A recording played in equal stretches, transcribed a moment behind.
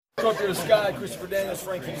Conquer the Sky, Christopher Daniels,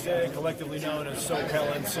 Frankie Zay, collectively known as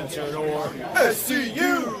SoCal Uncensored or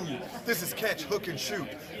SCU! This is Catch, Hook, and Shoot,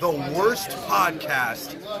 the worst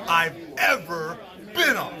podcast I've ever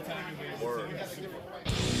been on. Word.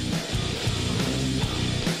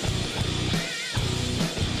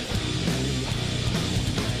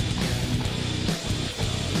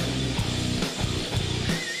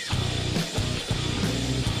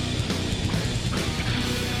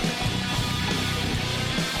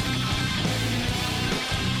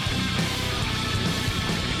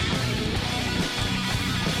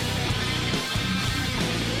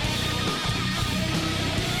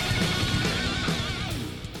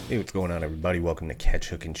 Hey, what's going on, everybody? Welcome to Catch,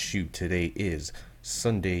 Hook, and Shoot. Today is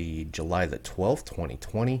Sunday, July the 12th,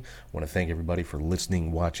 2020. I want to thank everybody for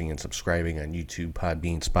listening, watching, and subscribing on YouTube,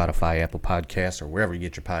 Podbean, Spotify, Apple Podcasts, or wherever you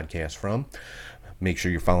get your podcasts from. Make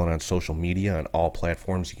sure you're following on social media on all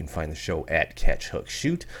platforms. You can find the show at Catch, Hook,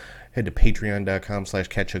 Shoot. Head to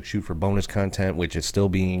patreon.com/catchhookshoot for bonus content, which is still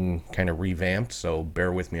being kind of revamped, so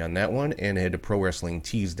bear with me on that one. And head to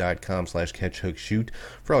prowrestlingtees.com/catchhookshoot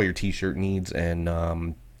for all your t-shirt needs.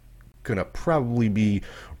 And gonna probably be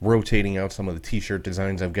rotating out some of the t-shirt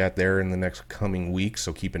designs I've got there in the next coming weeks,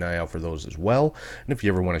 so keep an eye out for those as well. And if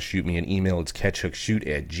you ever want to shoot me an email, it's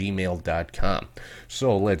catchhookshoot@gmail.com.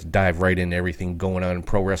 So let's dive right into everything going on in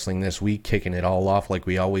pro wrestling this week, kicking it all off like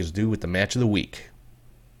we always do with the match of the week.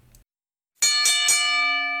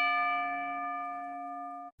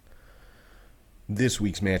 This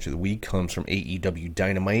week's match of the week comes from AEW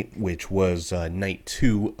Dynamite, which was night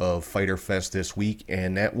 2 of Fyter Fest this week,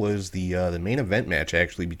 and that was the main event match,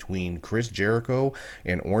 actually, between Chris Jericho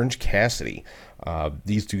and Orange Cassidy.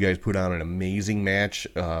 These two guys put on an amazing match.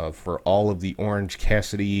 For all of the Orange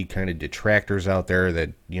Cassidy kind of detractors out there that,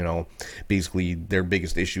 you know, basically their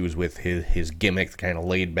biggest issue is with his gimmick, the kind of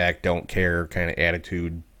laid back, don't care kind of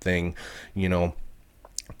attitude thing, you know.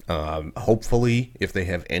 Hopefully, if they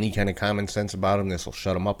have any kind of common sense about him, this will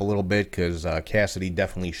shut him up a little bit, because Cassidy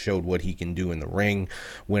definitely showed what he can do in the ring.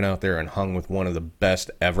 Went out there and hung with one of the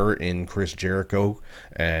best ever in Chris Jericho.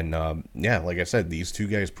 And yeah, like I said, these two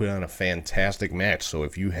guys put on a fantastic match. So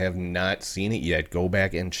if you have not seen it yet, go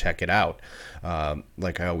back and check it out.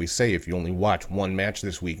 Like I always say, if you only watch one match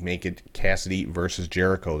this week, make it Cassidy versus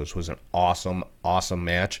Jericho. This was an awesome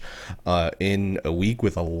match in a week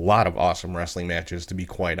with a lot of awesome wrestling matches, to be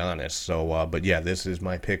quite honest. So, but yeah, this is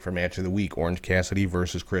my pick for match of the week: Orange Cassidy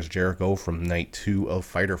versus Chris Jericho from night 2 of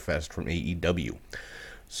Fyter Fest from AEW.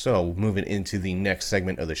 So, moving into the next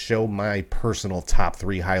segment of the show, my personal top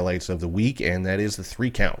 3 highlights of the week, and that is the 3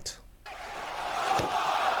 count.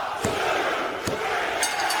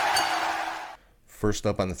 First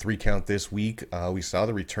up on the 3 count this week, we saw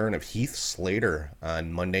the return of Heath Slater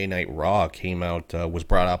on Monday Night Raw. Came out, was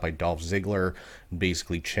brought out by Dolph Ziggler,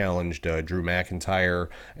 basically challenged Drew McIntyre,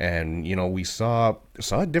 and you know, we saw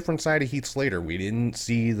a different side of Heath Slater. We didn't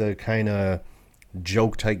see the kind of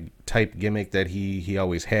joke type gimmick that he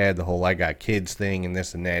always had, the whole I got kids thing and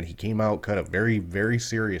this and that. He came out, cut a very, very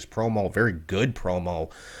serious promo, very good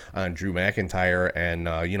promo on Drew McIntyre, and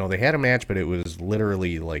you know, they had a match, but it was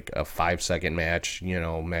literally like a 5-second match. You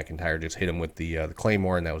know, McIntyre just hit him with the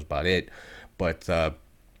Claymore, and that was about it. But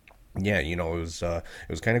yeah, you know, it was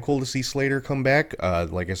kind of cool to see Slater come back.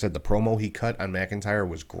 Like I said, the promo he cut on McIntyre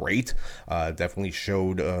was great. Definitely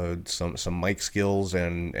showed some mic skills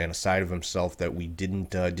and a side of himself that we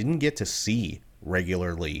didn't get to see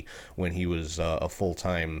regularly when he was a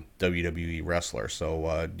full-time WWE wrestler.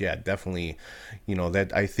 So yeah, definitely, you know,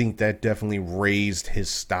 that I think that definitely raised his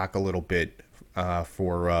stock a little bit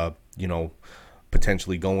for you know,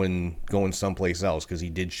 potentially going someplace else, because he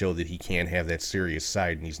did show that he can have that serious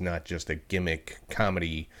side, and he's not just a gimmick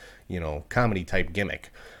comedy type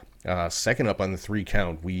gimmick. Second up on the 3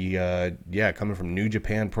 count, we coming from New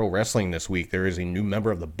Japan Pro Wrestling this week, there is a new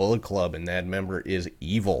member of the Bullet Club, and that member is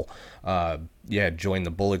Evil. Joined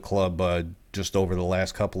the Bullet Club just over the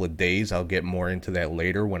last couple of days. I'll get more into that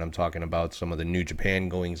later when I'm talking about some of the New Japan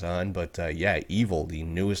goings on. But Evil, the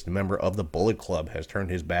newest member of the Bullet Club, has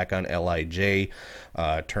turned his back on LIJ,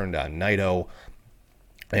 turned on Naito.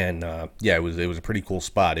 And it was a pretty cool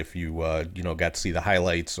spot if you got to see the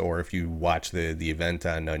highlights, or if you watch the event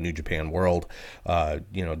on New Japan World.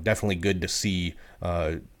 Definitely good to see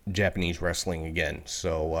Japanese wrestling again.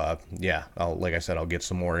 So like I said, I'll get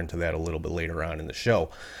some more into that a little bit later on in the show.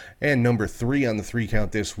 And number 3 on the 3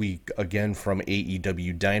 count this week, again from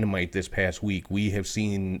AEW Dynamite this past week, we have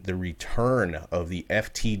seen the return of the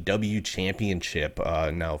FTW Championship.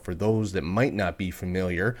 Now, for those that might not be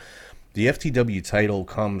familiar, The FTW title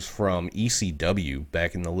comes from ECW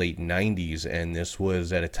back in the late 90s, and this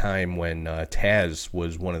was at a time when Taz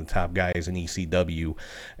was one of the top guys in ECW,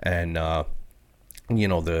 and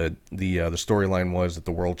the storyline was that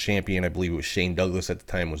the world champion, I believe it was Shane Douglas at the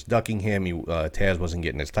time, was ducking him. Taz wasn't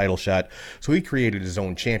getting his title shot, so he created his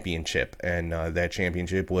own championship, and that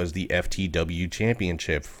championship was the FTW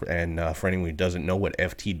Championship. And for anyone who doesn't know what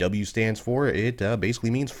FTW stands for, it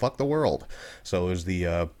basically means fuck the world. So it was the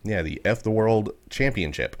F the World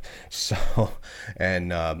Championship. So,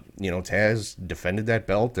 and Taz defended that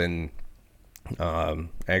belt, and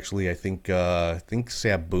actually, I think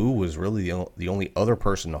Sabu was really the only other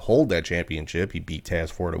person to hold that championship. He beat Taz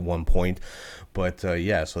for it at one point, but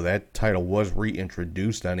so that title was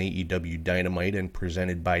reintroduced on AEW Dynamite and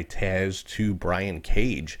presented by Taz to Brian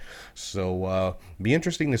Cage. So be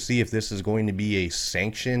interesting to see if this is going to be a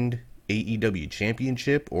sanctioned AEW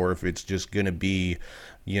championship, or if it's just going to be,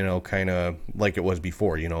 kind of like it was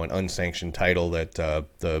before, an unsanctioned title that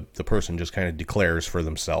the person just kind of declares for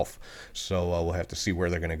themselves. So we'll have to see where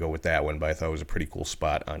they're going to go with that one, but I thought it was a pretty cool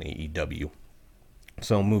spot on AEW.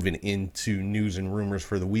 So moving into news and rumors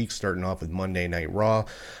for the week, starting off with Monday Night Raw.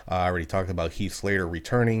 I already talked about Heath Slater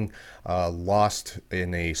returning, lost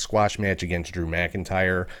in a squash match against Drew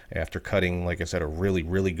McIntyre after cutting, like I said, a really,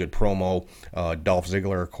 really good promo. Dolph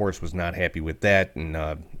Ziggler, of course, was not happy with that, and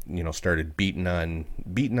started beating on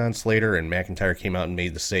Slater, and McIntyre came out and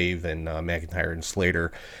made the save, and McIntyre and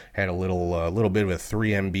Slater had a little bit of a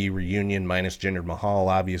 3MB reunion, minus Jinder Mahal,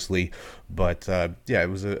 obviously, but it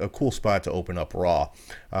was a cool spot to open up Raw.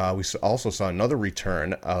 We also saw another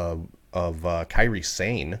return of Kairi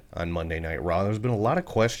Sane on Monday Night Raw. There's been a lot of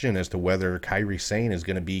question as to whether Kairi Sane is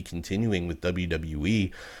going to be continuing with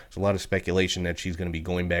WWE. There's a lot of speculation that she's going to be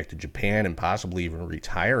going back to Japan and possibly even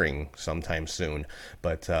retiring sometime soon.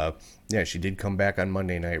 But she did come back on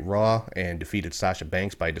Monday Night Raw and defeated Sasha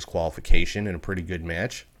Banks by disqualification in a pretty good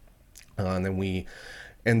match. And then we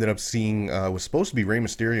ended up seeing, was supposed to be Rey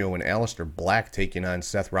Mysterio and Aleister Black taking on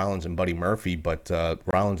Seth Rollins and Buddy Murphy, but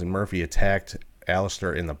Rollins and Murphy attacked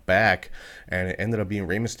Aleister in the back, and it ended up being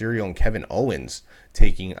Rey Mysterio and Kevin Owens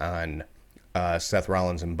taking on Seth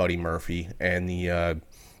Rollins and Buddy Murphy. And the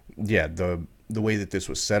way that this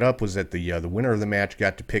was set up was that the winner of the match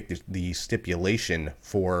got to pick the stipulation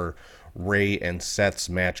for Ray and Seth's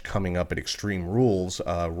match coming up at Extreme Rules.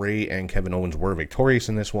 Ray and Kevin Owens were victorious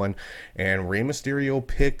in this one, and Rey Mysterio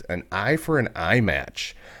picked an eye for an eye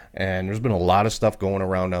match. And there's been a lot of stuff going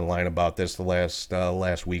around online about this the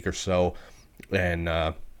last week or so. And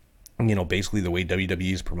basically the way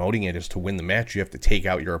WWE is promoting it is to win the match, you have to take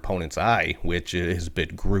out your opponent's eye, which is a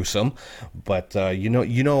bit gruesome. But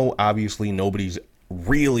obviously nobody's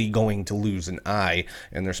really going to lose an eye,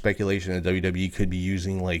 and there's speculation that WWE could be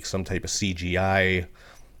using like some type of CGI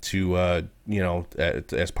to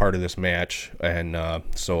as part of this match. And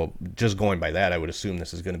so just going by that, I would assume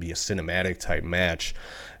this is going to be a cinematic type match.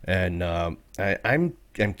 And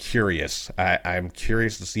I'm curious. I'm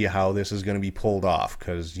curious to see how this is going to be pulled off,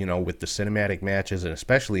 because with the cinematic matches, and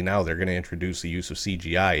especially now they're going to introduce the use of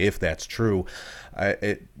CGI. If that's true,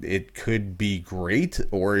 it could be great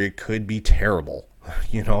or it could be terrible.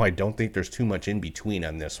 I don't think there's too much in between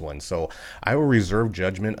on this one, so I will reserve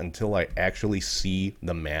judgment until I actually see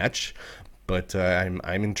the match. But I'm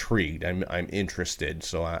intrigued. I'm interested.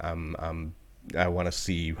 So I want to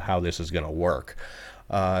see how this is going to work.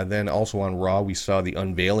 Then also on Raw, we saw the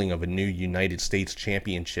unveiling of a new United States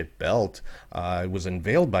Championship belt. It was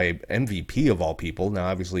unveiled by MVP of all people. Now,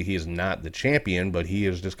 obviously, he is not the champion, but he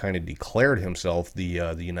has just kind of declared himself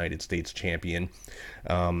the United States champion.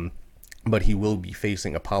 But he will be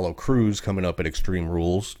facing Apollo Crews coming up at Extreme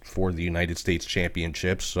Rules for the United States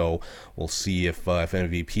Championship. So we'll see if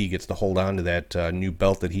MVP gets to hold on to that new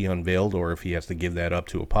belt that he unveiled, or if he has to give that up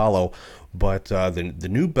to Apollo. But the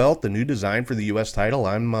new belt, the new design for the U.S. title,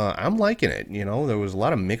 I'm liking it. There was a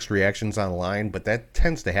lot of mixed reactions online, but that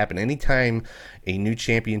tends to happen anytime a new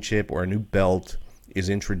championship or a new belt is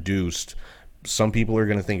introduced. Some people are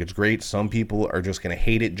going to think it's great. Some people are just going to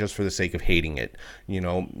hate it just for the sake of hating it.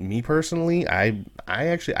 Me personally, I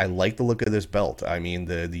like the look of this belt. I mean,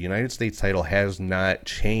 the United States title has not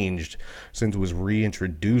changed since it was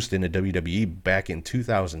reintroduced into WWE back in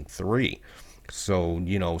 2003.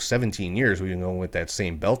 So, 17 years we've been going with that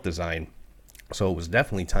same belt design. So it was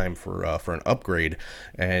definitely time for an upgrade,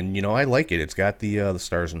 and I like it. It's got the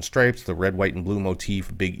stars and stripes, the red, white, and blue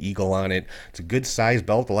motif, big eagle on it. It's a good size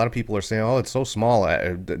belt. A lot of people are saying, "Oh, it's so small."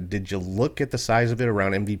 Did you look at the size of it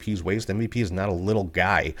around MVP's waist? MVP is not a little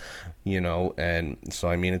guy, and so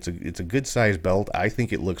I mean, it's a good size belt. I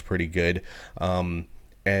think it looks pretty good.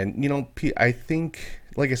 And, I think,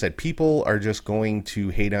 like I said, people are just going to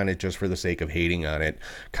hate on it just for the sake of hating on it.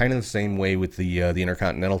 Kind of the same way with the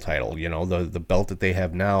Intercontinental title. The belt that they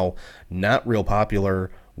have now, not real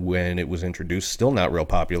popular when it was introduced, still not real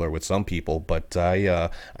popular with some people. But I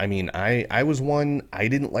was one, I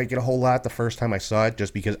didn't like it a whole lot the first time I saw it,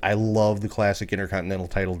 just because I love the classic Intercontinental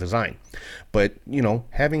title design. But,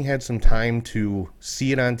 having had some time to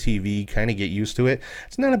see it on TV, kind of get used to it,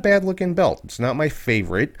 it's not a bad looking belt. It's not my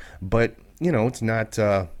favorite, but it's not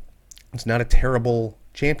a terrible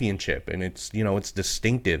championship, and it's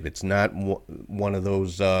distinctive. It's not one of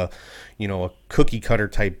those a cookie cutter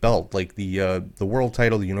type belt like the world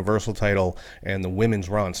title, the universal title, and the women's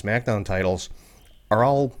Raw and SmackDown titles are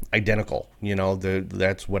all identical.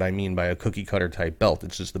 That's what I mean by a cookie cutter type belt.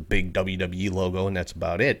 It's just the big WWE logo, and that's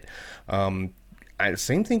about it.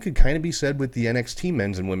 Same thing could kind of be said with the NXT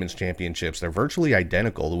men's and women's championships. They're virtually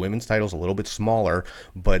identical. The women's title's a little bit smaller,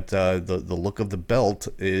 but the look of the belt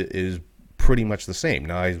is pretty much the same.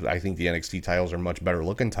 Now, I think the NXT titles are much better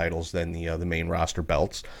looking titles than the main roster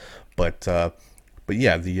belts, but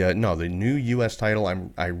yeah, the new U.S. title,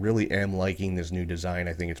 I really am liking this new design.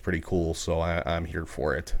 I think it's pretty cool, so I'm here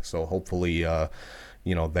for it. So hopefully,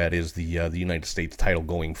 that is the United States title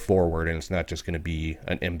going forward, and it's not just going to be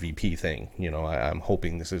an MVP thing. I'm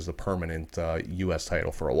hoping this is a permanent U.S.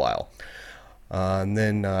 title for a while. And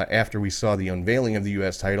then after we saw the unveiling of the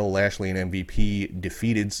U.S. title, Lashley and MVP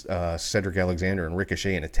defeated Cedric Alexander and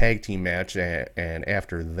Ricochet in a tag team match. And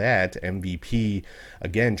after that, MVP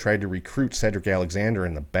again tried to recruit Cedric Alexander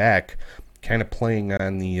in the back, kind of playing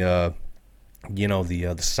on the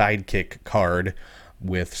sidekick card,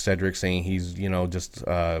 with Cedric saying he's just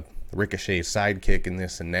Ricochet's sidekick and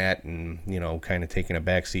this and that, and kind of taking a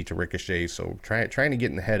backseat to Ricochet. So trying to get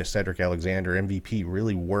in the head of Cedric Alexander. MVP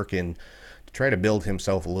really working try to build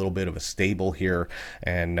himself a little bit of a stable here.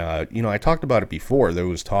 And, I talked about it before. There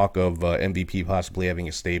was talk of MVP possibly having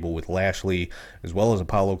a stable with Lashley, as well as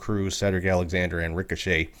Apollo Crews, Cedric Alexander, and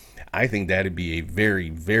Ricochet. I think that'd be a very,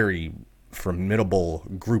 very formidable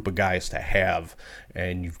group of guys to have.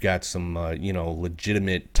 And you've got some,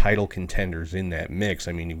 legitimate title contenders in that mix.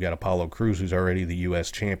 I mean, you've got Apollo Crews, who's already the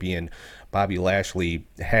U.S. champion. Bobby Lashley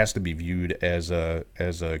has to be viewed as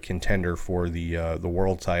a contender for the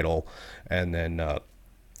world title, and then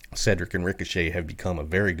Cedric and Ricochet have become a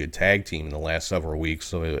very good tag team in the last several weeks,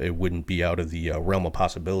 so it wouldn't be out of the realm of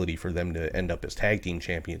possibility for them to end up as tag team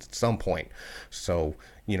champions at some point. So,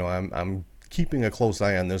 I'm keeping a close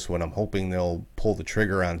eye on this one. I'm hoping they'll pull the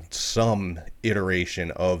trigger on some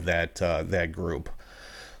iteration of that group.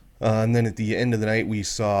 And then at the end of the night, we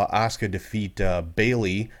saw Asuka defeat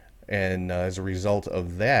Bayley. And as a result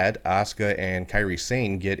of that, Asuka and Kairi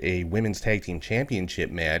Sane get a women's tag team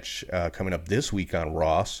championship match coming up this week on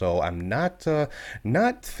Raw. So I'm not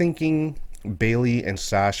thinking Bayley and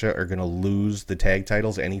Sasha are going to lose the tag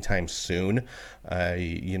titles anytime soon.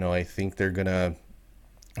 I think they're going to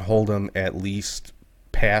hold them at least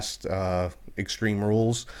past Extreme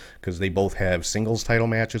Rules, because they both have singles title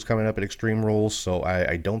matches coming up at Extreme Rules. So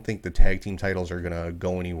I don't think the tag team titles are going to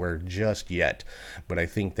go anywhere just yet, but I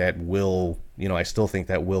think that will, I still think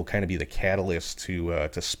that will kind of be the catalyst to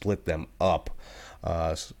split them up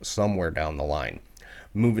somewhere down the line.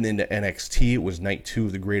 Moving into NXT, it was night 2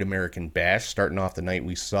 of the Great American Bash. Starting off the night,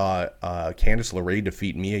 we saw Candice LeRae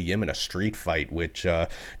defeat Mia Yim in a street fight, which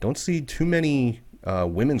don't see too many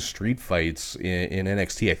women's street fights in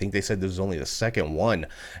NXT. I think they said this was only the second one,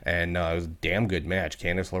 and it was a damn good match.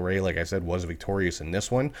 Candice LeRae, like I said, was victorious in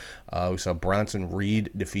this one. We saw Bronson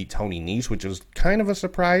Reed defeat Tony Nese, which was kind of a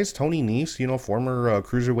surprise. Tony Nese, former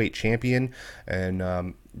cruiserweight champion,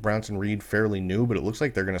 and Bronson Reed fairly new, but it looks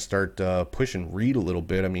like they're going to start pushing Reed a little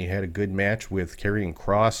bit. I mean, he had a good match with Karrion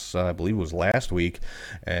Kross, I believe it was last week,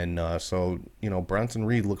 and so Bronson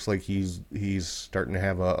Reed looks like he's starting to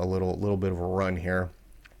have a little bit of a run here.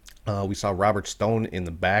 We saw Robert Stone in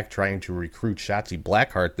the back trying to recruit Shotzi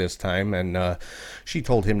Blackheart this time, and she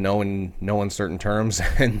told him no in no uncertain terms,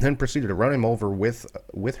 and then proceeded to run him over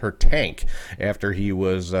with her tank after he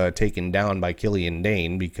was taken down by Killian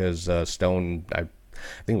Dane, because Stone, I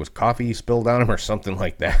think it was coffee spilled on him or something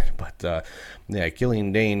like that. But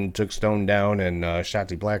Killian Dane took Stone down, and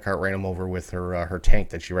Shotzi Blackheart ran him over with her tank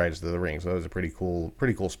that she rides to the ring. So that was a pretty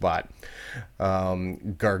cool spot.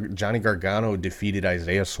 Johnny Gargano defeated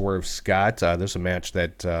Isaiah Swerve Scott. This is a match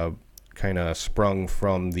that kind of sprung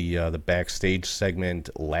from the backstage segment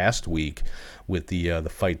last week with the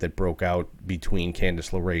fight that broke out between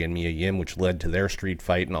Candice LeRae and Mia Yim, which led to their street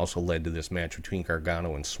fight and also led to this match between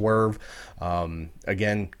Gargano and Swerve.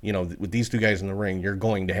 Again, with these two guys in the ring, you're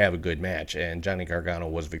going to have a good match, and Johnny Gargano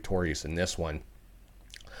was victorious in this one.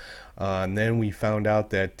 And then we found out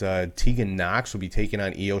that Tegan Knox will be taking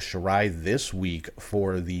on Io Shirai this week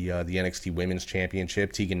for the NXT Women's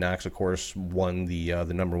Championship. Tegan Knox, of course, won the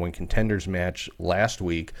number one contenders match last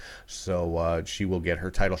week, so she will get her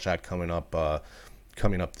title shot coming up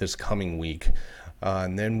this coming week.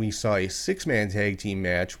 And then we saw a six-man tag team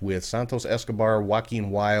match with Santos Escobar,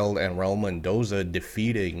 Joaquin Wilde, and Raul Mendoza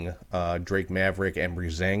defeating Drake Maverick and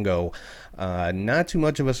Breezango. Not too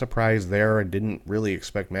much of a surprise there. I didn't really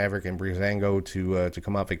expect Maverick and Breezango to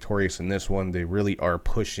come out victorious in this one. They really are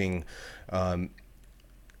pushing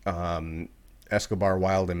Escobar,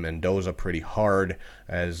 Wilde, and Mendoza pretty hard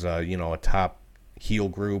as a top heel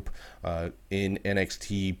group in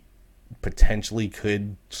NXT. Potentially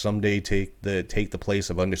could someday take the place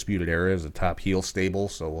of Undisputed Era as a top heel stable,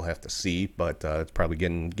 so we'll have to see. But it's probably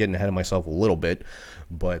getting ahead of myself a little bit.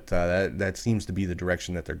 But that seems to be the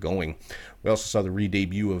direction that they're going. We also saw the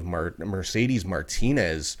re-debut of Mercedes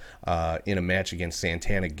Martinez in a match against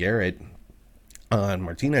Santana Garrett.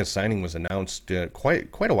 Martinez's signing was announced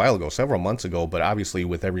quite a while ago, several months ago, but obviously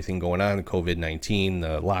with everything going on, COVID-19,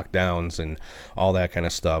 the lockdowns, and all that kind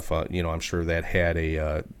of stuff, I'm sure that had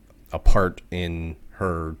a part in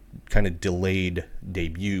her kind of delayed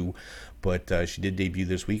debut, but she did debut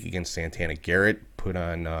this week against Santana Garrett, put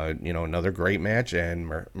on another great match, and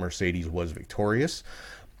Mercedes was victorious.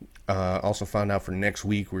 Also found out for next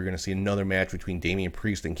week we're going to see another match between Damian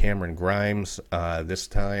Priest and Cameron Grimes. This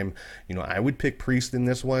time, I would pick Priest in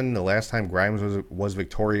this one. The last time Grimes was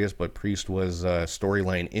victorious, but Priest was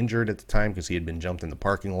storyline injured at the time because he had been jumped in the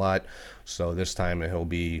parking lot. So this time he'll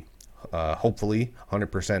be hopefully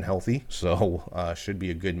 100% healthy, so should be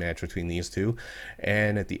a good match between these two.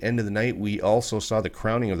 And at the end of the night, we also saw the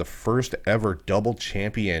crowning of the first ever double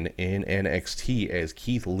champion in NXT as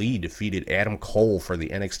Keith Lee defeated Adam Cole for the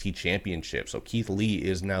NXT championship. So Keith Lee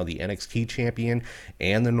is now the NXT champion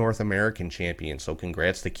and the North American champion, so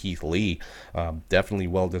congrats to Keith Lee. Definitely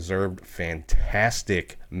well deserved.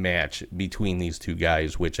 Fantastic match between these two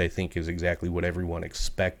guys, which I think is exactly what everyone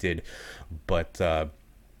expected. But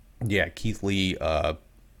yeah, Keith Lee,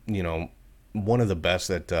 one of the best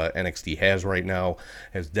that NXT has right now,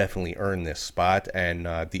 has definitely earned this spot. And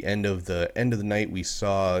at the end of the night, we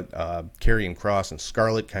saw Karrion Kross and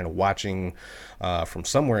Scarlett kind of watching from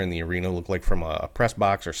somewhere in the arena, looked like from a press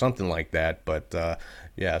box or something like that. But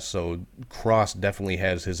yeah, so Kross definitely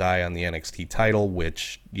has his eye on the NXT title,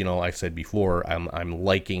 which I said before, I'm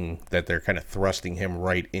liking that they're kind of thrusting him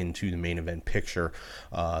right into the main event picture.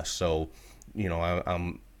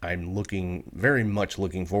 I'm very much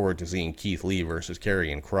looking forward to seeing Keith Lee versus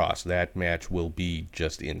Karrion Kross. That match will be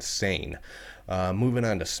just insane. Moving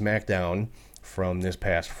on to SmackDown from this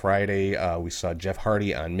past Friday, we saw Jeff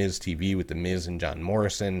Hardy on Miz TV with The Miz and John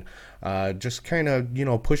Morrison. Just kind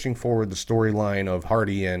of, pushing forward the storyline of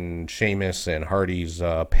Hardy and Sheamus and Hardy's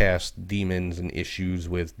past demons and issues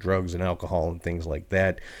with drugs and alcohol and things like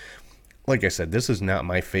that. Like I said, this is not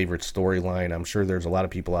my favorite storyline. I'm sure there's a lot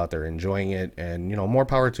of people out there enjoying it, and more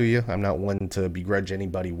power to you. I'm not one to begrudge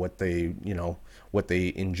anybody what they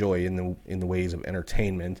enjoy in the ways of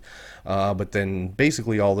entertainment. But then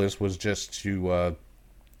basically all this was just to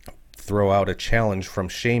throw out a challenge from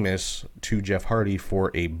Sheamus to Jeff Hardy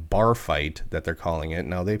for a bar fight that they're calling it.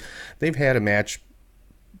 Now they've had a match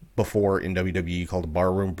before in WWE called a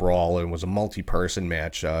Barroom Brawl, and was a multi-person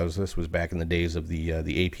match. This was back in the days of the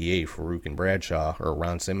APA, Farouk and Bradshaw, or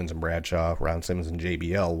Ron Simmons and Bradshaw, Ron Simmons and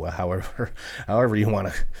JBL, however you want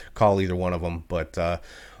to call either one of them. But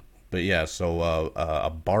yeah, so a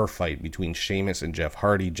bar fight between Sheamus and Jeff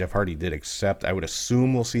Hardy. Jeff Hardy did accept. I would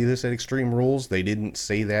assume we'll see this at Extreme Rules. They didn't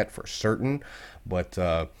say that for certain, but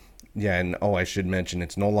yeah, and I should mention,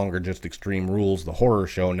 it's no longer just Extreme Rules, the horror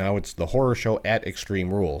show. Now it's the horror show at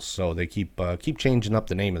Extreme Rules. So they keep changing up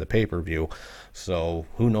the name of the pay-per-view. So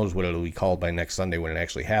who knows what it'll be called by next Sunday when it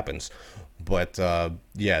actually happens. But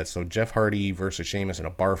yeah, so Jeff Hardy versus Sheamus in a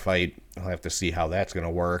bar fight. I'll have to see how that's going to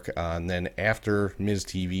work. And then after Miz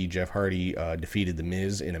TV, Jeff Hardy defeated The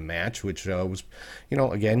Miz in a match, which was,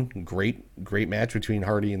 again, great match between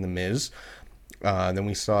Hardy and The Miz. Then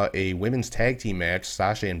we saw a women's tag team match.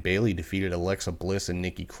 Sasha and Bayley defeated Alexa Bliss and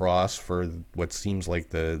Nikki Cross for what seems like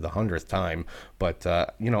the 100th time. But,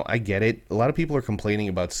 I get it. A lot of people are complaining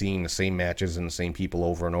about seeing the same matches and the same people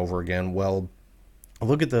over and over again. Well,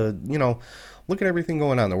 look at everything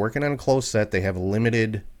going on. They're working on a closed set. They have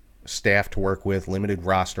limited staff to work with, limited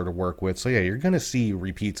roster to work with. So, yeah, you're going to see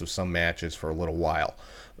repeats of some matches for a little while.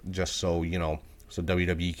 Just so, so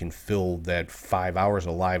WWE can fill that 5 hours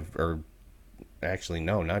of live, or actually,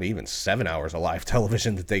 no, not even 7 hours of live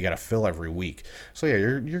television that they got to fill every week. So yeah,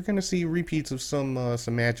 you're going to see repeats of some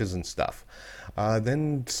matches and stuff.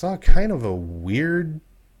 Then saw kind of a weird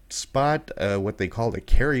spot, what they called a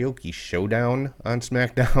karaoke showdown on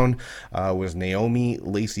SmackDown. Was Naomi,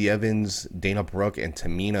 Lacey Evans, Dana Brooke, and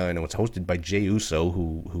Tamina, and it was hosted by Jey Uso,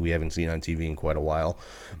 who we haven't seen on TV in quite a while.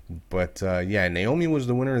 But yeah, Naomi was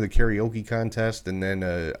the winner of the karaoke contest, and then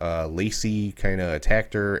Lacey kind of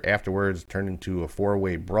attacked her afterwards, turned into a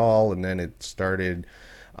 4-way brawl, and then it started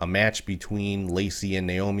a match between Lacey and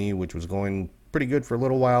Naomi, which was going pretty good for a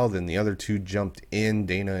little while. Then the other two jumped in,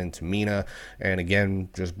 Dana and Tamina, and again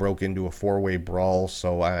just broke into a 4-way brawl.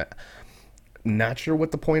 So I'm not sure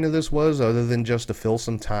what the point of this was, other than just to fill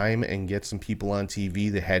some time and get some people on TV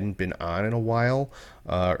that hadn't been on in a while,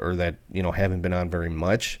 or that haven't been on very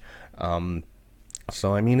much.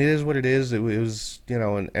 So I mean, it is what it is. It was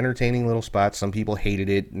an entertaining little spot. Some people hated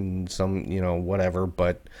it, and some whatever.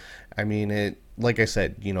 But I mean, it. Like I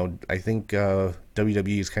said, I think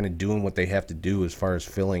WWE is kind of doing what they have to do as far as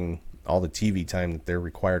filling all the TV time that they're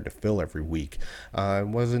required to fill every week. It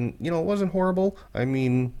wasn't horrible. I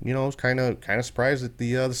mean, I was kind of surprised at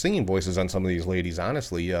the singing voices on some of these ladies.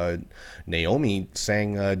 Honestly, Naomi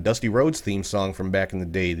sang Dusty Rhodes' theme song from back in the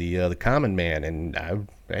day, the Common Man, and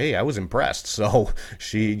I was impressed. So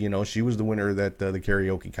she was the winner of that the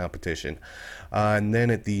karaoke competition. And then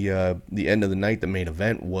at the end of the night, the main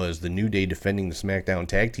event was the New Day defending the SmackDown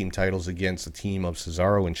Tag Team titles against the team of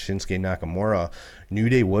Cesaro and Shinsuke Nakamura. New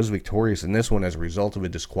Day was victorious in this one as a result of a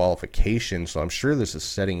disqualification, so I'm sure this is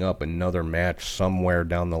setting up another match somewhere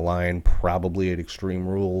down the line, probably at Extreme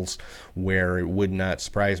Rules, where it would not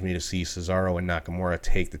surprise me to see Cesaro and Nakamura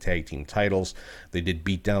take the tag team titles. They did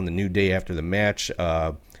beat down the New Day after the match,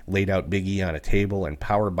 laid out Big E on a table, and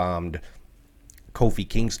powerbombed Kofi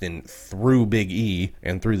Kingston through Big E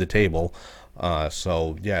and through the table.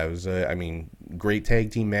 So yeah, it was great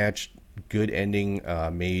tag team match, good ending.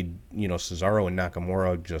 Made Cesaro and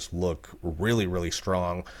Nakamura just look really, really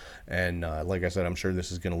strong. And like I said, I'm sure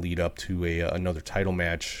this is going to lead up to another title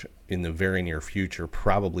match in the very near future,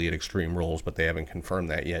 probably at Extreme Rules, but they haven't confirmed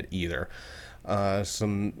that yet either.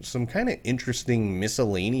 Some kind of interesting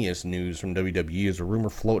miscellaneous news from WWE is a rumor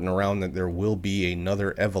floating around that there will be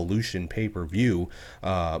another Evolution pay-per-view.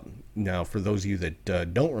 Now, for those of you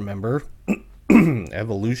that don't remember,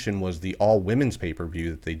 Evolution was the all-women's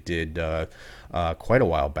pay-per-view that they did quite a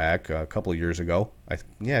while back, a couple of years ago. I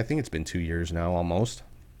think it's been 2 years now, almost.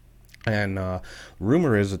 And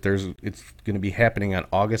rumor is that it's going to be happening on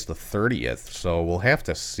August the 30th, so we'll have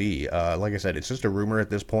to see. Like I said, it's just a rumor at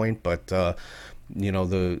this point, but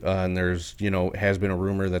and there's has been a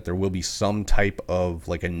rumor that there will be some type of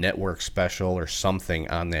like a network special or something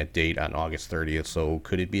on that date on August 30th. So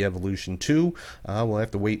could it be Evolution 2? We'll have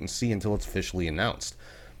to wait and see until it's officially announced.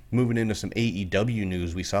 Moving into some AEW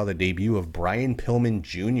news, we saw the debut of Brian Pillman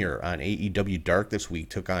Jr. on AEW Dark this week,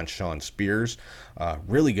 took on Shawn Spears.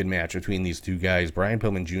 Really good match between these two guys. Brian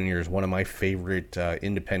Pillman Jr. is one of my favorite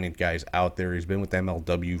independent guys out there. He's been with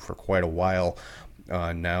MLW for quite a while.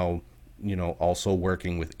 Now, also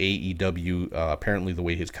working with AEW. Apparently the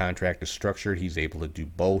way his contract is structured, he's able to do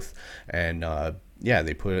both. And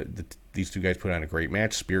these two guys put on a great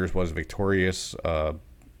match. Spears was victorious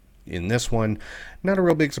in this one. Not a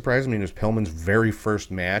real big surprise. I mean, it was Pillman's very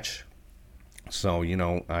first match. So,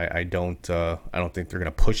 I don't think they're going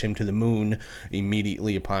to push him to the moon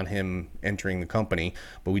immediately upon him entering the company.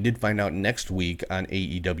 But we did find out next week on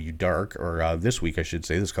AEW Dark, or this week, I should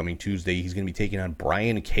say, this coming Tuesday, he's going to be taking on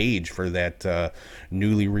Brian Cage for that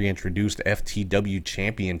newly reintroduced FTW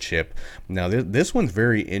Championship. Now, this one's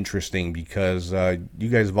very interesting because you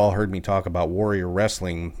guys have all heard me talk about Warrior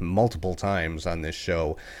Wrestling multiple times on this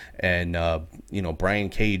show. And, Brian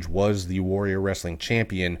Cage was the Warrior Wrestling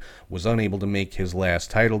champion, was unable to make his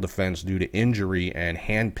last title defense due to injury, and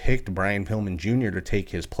handpicked Brian Pillman Jr. to take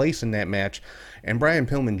his place in that match. And Brian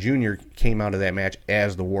Pillman Jr. came out of that match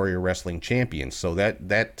as the Warrior Wrestling champion. So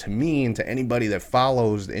that to me, and to anybody that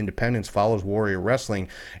follows the independents, follows Warrior Wrestling,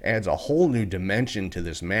 adds a whole new dimension to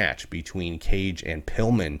this match between Cage and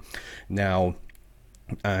Pillman. Now,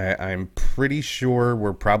 I'm pretty sure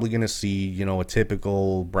we're probably going to see, a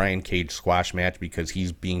typical Brian Cage squash match because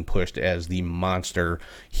he's being pushed as the monster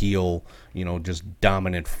heel, just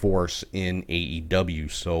dominant force in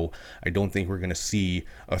AEW. So I don't think we're going to see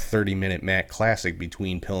a 30-minute Matt Classic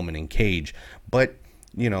between Pillman and Cage. But,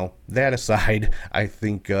 that aside, I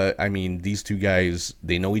think, these two guys,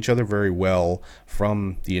 they know each other very well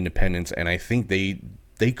from the independents, and I think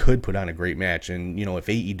they could put on a great match. And, if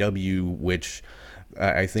AEW, which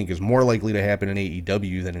I think is more likely to happen in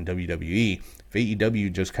AEW than in WWE. If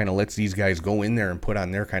AEW just kind of lets these guys go in there and put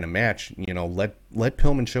on their kind of match, let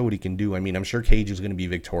Pillman show what he can do. I mean, I'm sure Cage is going to be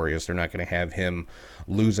victorious. They're not going to have him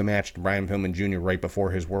lose a match to Brian Pillman Jr. right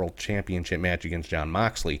before his World Championship match against Jon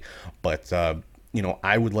Moxley. But,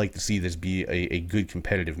 I would like to see this be a good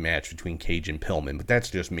competitive match between Cage and Pillman. But that's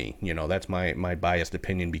just me. That's my biased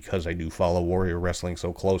opinion because I do follow Warrior Wrestling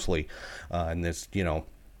so closely. And this,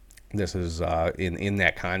 this is, in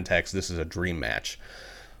that context, this is a dream match.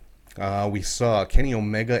 We saw Kenny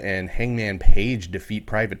Omega and Hangman Page defeat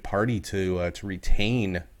Private Party to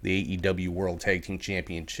retain the AEW World Tag Team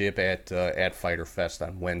Championship at Fyter Fest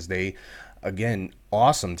on Wednesday. Again,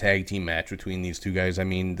 awesome tag team match between these two guys. I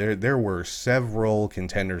mean, there were several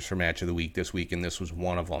contenders for match of the week this week, and this was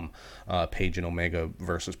one of them. Page and Omega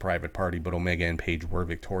versus Private Party, but Omega and Page were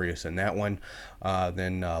victorious in that one.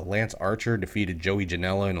 Then Lance Archer defeated Joey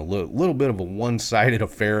Janela in a little bit of a one-sided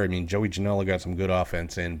affair. I mean, Joey Janela got some good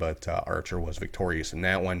offense in, but Archer was victorious in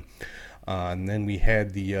that one. And then we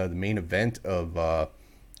had the main event of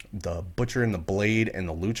the Butcher and the Blade and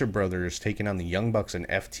the Lucha Brothers taking on the Young Bucks and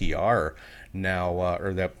FTR. Now,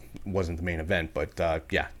 or that wasn't the main event, but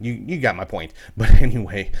yeah, you got my point. But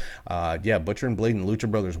anyway, Butcher and Blade and the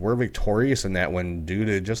Lucha Brothers were victorious in that one due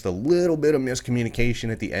to just a little bit of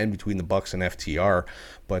miscommunication at the end between the Bucks and FTR.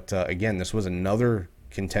 But again, this was another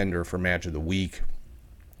contender for match of the week.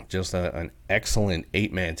 Just an excellent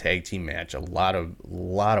 8-man tag team match. A lot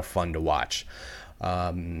of fun to watch.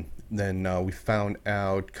 Then we found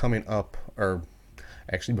out coming up, or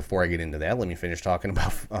actually before I get into that, let me finish talking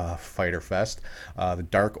about Fyter Fest. The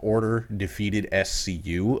Dark Order defeated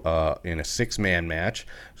SCU in a 6-man match.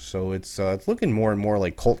 So it's looking more and more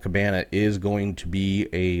like Colt Cabana is going to be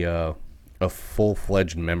a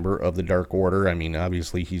full-fledged member of the Dark Order. I mean,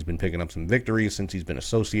 obviously he's been picking up some victories since he's been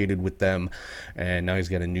associated with them, and now he's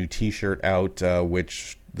got a new T-shirt out,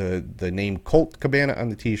 which the name Colt Cabana on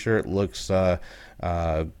the T-shirt looks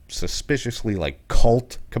suspiciously like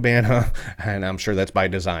Cult Cabana, and I'm sure that's by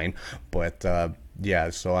design. But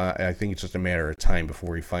so I think it's just a matter of time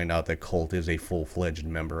before we find out that Colt is a full-fledged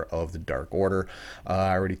member of the Dark Order.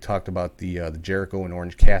 I already talked about the Jericho and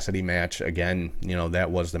Orange Cassidy match. Again,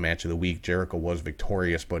 that was the match of the week. Jericho was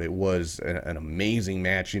victorious, but it was an amazing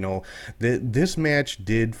match. This match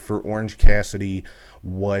did for Orange Cassidy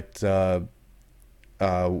what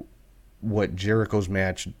Jericho's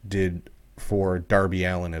match did for Darby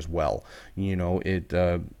Allin as well.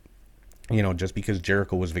 Just because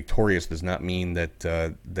Jericho was victorious does not mean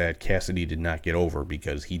that Cassidy did not get over,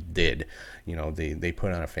 because he did. They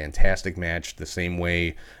put on a fantastic match the same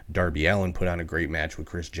way Darby Allin put on a great match with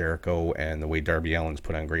Chris Jericho, and the way Darby Allin's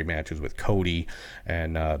put on great matches with Cody.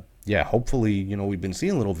 And hopefully, we've been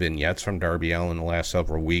seeing little vignettes from Darby Allin the last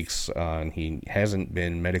several weeks, and he hasn't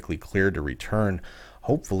been medically cleared to return.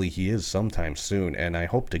 Hopefully he is sometime soon, and I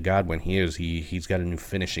hope to God when he is, he's got a new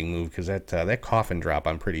finishing move, because that coffin drop,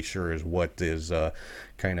 I'm pretty sure, is what is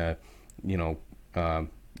definitely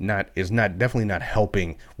not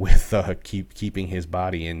helping with keeping his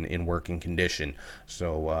body in working condition.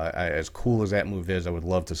 So as cool as that move is, I would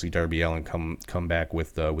love to see Darby Allin come back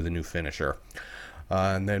with a new finisher.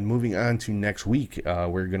 And then moving on to next week,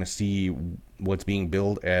 we're going to see what's being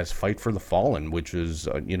billed as Fight for the Fallen, which is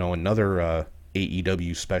another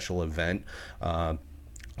AEW special event.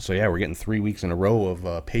 We're getting 3 weeks in a row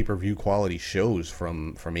of pay-per-view quality shows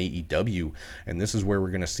from AEW, and this is where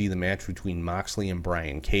we're going to see the match between Moxley and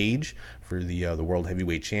Brian Cage for the World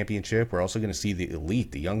Heavyweight Championship. We're also going to see the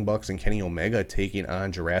Elite, the Young Bucks and Kenny Omega, taking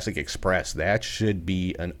on Jurassic Express. That should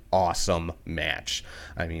be an awesome match.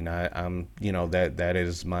 I mean, that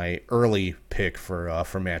is my early pick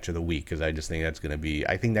for match of the week, because I just think that's going to be.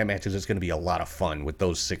 I think that match is just going to be a lot of fun with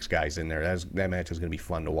those 6 guys in there. That match is going to be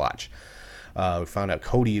fun to watch. We found out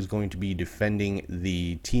Cody is going to be defending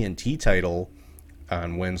the TNT title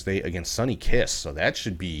on Wednesday against Sonny Kiss, so that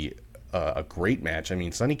should be a great match. I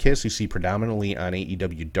mean, Sonny Kiss, you see predominantly on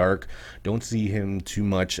AEW Dark. Don't see him too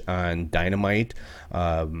much on Dynamite.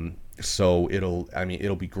 So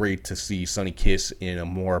it'll be great to see Sonny Kiss in a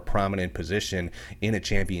more prominent position in a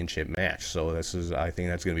championship match. So I think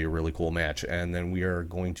that's going to be a really cool match. And then we are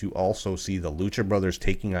going to also see the Lucha Brothers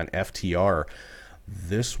taking on FTR.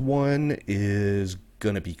 This one is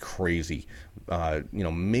going to be crazy.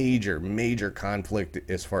 Major conflict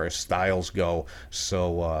as far as styles go.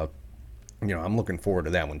 So, I'm looking forward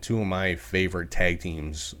to that one. 2 of my favorite tag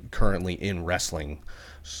teams currently in wrestling.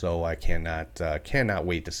 So I cannot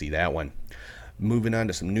wait to see that one. moving on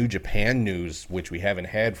to some New Japan news, which we haven't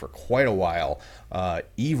had for quite a while.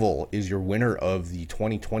 Evil is your winner of the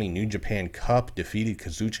 2020 New Japan Cup, defeated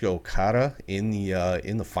Kazuchika Okada in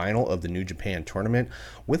the final of the New Japan tournament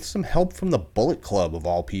with some help from the Bullet Club of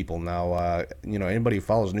all people. Now, anybody who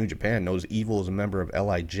follows New Japan knows Evil is a member of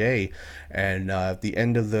LIJ, and at the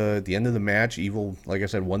end of the match, Evil, like I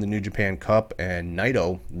said, won the New Japan Cup, and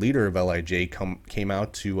Naito, leader of LIJ, came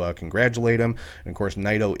out to congratulate him. And of course,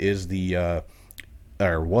 Naito is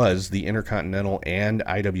was the Intercontinental and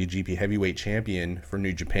IWGP Heavyweight Champion for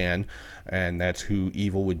New Japan, and that's who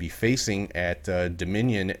Evil would be facing at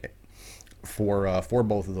Dominion for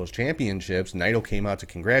both of those championships. Naito came out to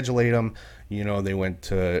congratulate him. They went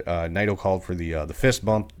to Naito called for the fist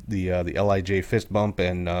bump, the LIJ fist bump,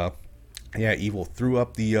 and Evil threw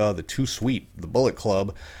up the too sweet, the Bullet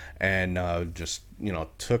Club, and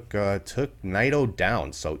took Naito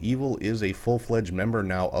down. So Evil is a full-fledged member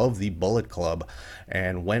now of the Bullet Club,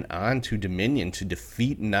 and went on to Dominion to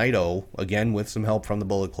defeat Naito, again with some help from the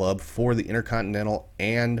Bullet Club, for the Intercontinental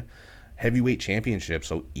and Heavyweight Championship.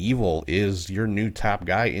 So Evil is your new top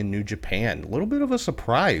guy in New Japan. A little bit of a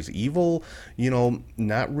surprise. Evil,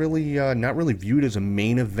 not really viewed as a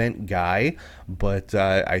main event guy, but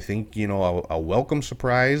I think a welcome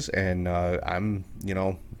surprise, and I'm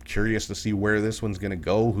curious to see where this one's going to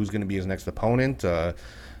go. Who's going to be his next opponent? What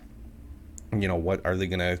are they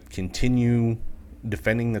going to continue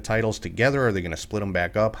defending the titles together? Are they going to split them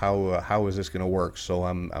back up? How is this going to work? So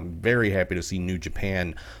I'm very happy to see New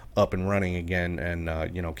Japan up and running again, and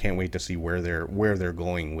can't wait to see where they're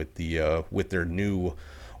going with their new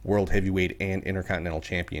World Heavyweight and Intercontinental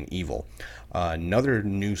Champion Evil. Another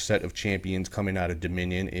new set of champions coming out of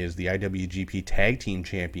Dominion is the IWGP Tag Team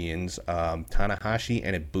Champions. Tanahashi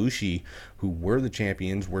and Ibushi, who were the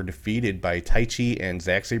champions, were defeated by Taichi and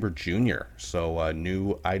Zack Sabre Jr. So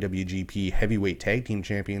new IWGP Heavyweight Tag Team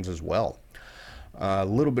Champions as well. A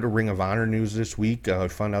little bit of Ring of Honor news this week. I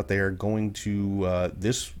found out they are going to,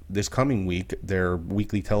 this coming week, their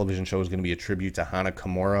weekly television show is going to be a tribute to Hana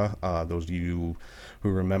Kimura. Those of you who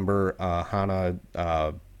remember, Hana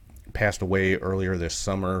passed away earlier this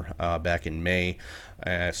summer, back in May.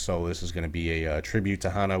 So this is going to be a tribute to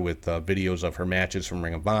Hana with videos of her matches from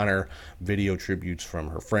Ring of Honor, video tributes from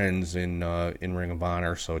her friends in Ring of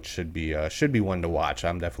Honor. So it should be one to watch.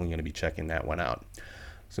 I'm definitely going to be checking that one out.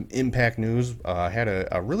 Some Impact news. Had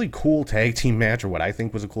a really cool tag team match, or what I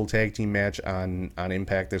think was a cool tag team match on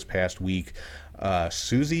Impact this past week.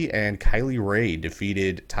 Susie and Kylie Ray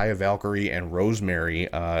defeated Taya Valkyrie and Rosemary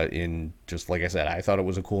in, just like I said, I thought it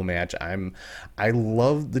was a cool match. I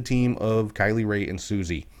love the team of Kylie Ray and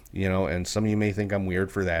Susie, and some of you may think I'm weird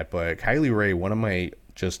for that, but Kylie Ray, one of my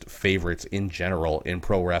just favorites in general in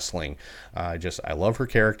pro wrestling. I love her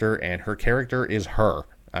character, and her character is her.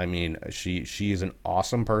 I mean, she is an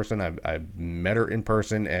awesome person. I've met her in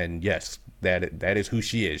person, and yes, that is who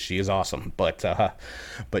she is. She is awesome. But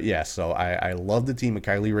yeah, so I love the team of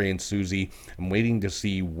Kylie Ray and Susie. I'm waiting to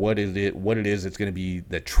see what it is it's going to be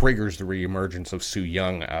that triggers the reemergence of Su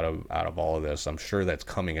Yung out of all of this. I'm sure that's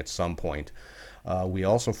coming at some point. We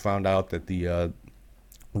also found out that the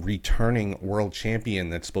returning world champion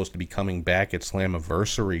that's supposed to be coming back at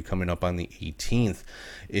Slammiversary coming up on the 18th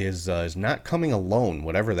is not coming alone,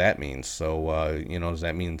 whatever that means. So does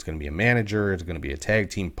that mean it's going to be a manager? Is it going to be a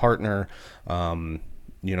tag team partner?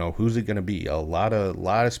 Who's it going to be? A lot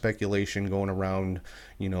of speculation going around.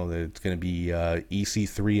 That it's going to be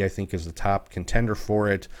EC3, I think, is the top contender for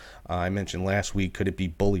it. I mentioned last week, could it be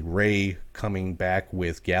Bully Ray coming back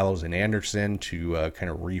with Gallows and Anderson to kind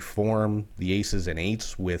of reform the Aces and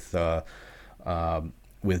Eights with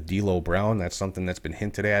D'Lo Brown? That's something that's been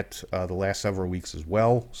hinted at the last several weeks as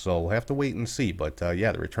well. So we'll have to wait and see. But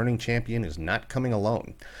the returning champion is not coming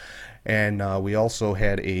alone. And we also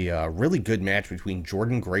had a really good match between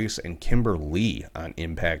Jordynne Grace and Kimber Lee on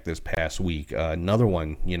Impact this past week. Another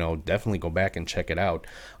one, definitely go back and check it out.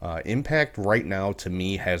 Impact right now, to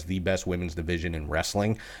me, has the best women's division in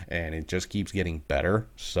wrestling, and it just keeps getting better.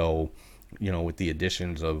 So, with the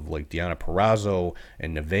additions of like Deonna Purrazzo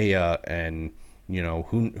and Nevaeh, and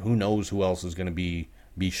who knows who else is going to be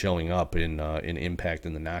showing up in Impact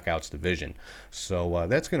in the Knockouts division. So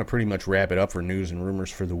that's going to pretty much wrap it up for news and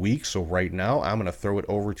rumors for the week. So right now, I'm going to throw it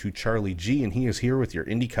over to Charlie G, and he is here with your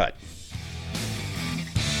Indie Cut.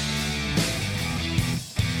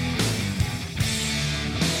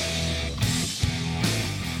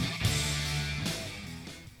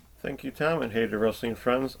 Thank you, Tom, and hey to wrestling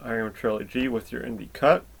friends. I am Charlie G with your Indie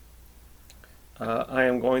Cut. I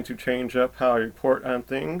am going to change up how I report on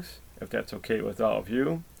things, if that's okay with all of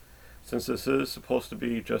you, since this is supposed to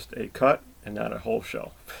be just a cut and not a whole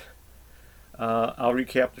show. I'll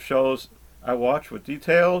recap the shows I watched with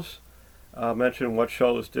details, mention what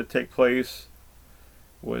shows did take place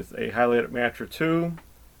with a highlighted match or two,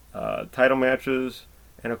 title matches,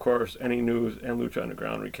 and of course any news and Lucha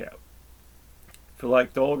Underground recap. If you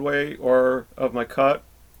like the old way or of my cut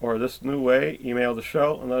or this new way, email the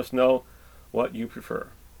show and let us know what you prefer.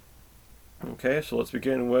 Okay, so let's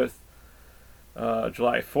begin with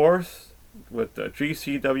July 4th with the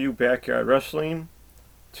GCW Backyard Wrestling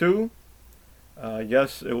 2.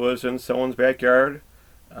 Yes, it was in someone's backyard.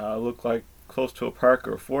 Looked like close to a park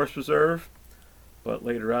or a forest reserve. But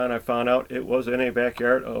later on I found out it was in a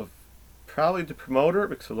backyard of probably the promoter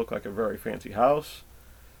because it looked like a very fancy house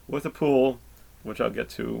with a pool, which I'll get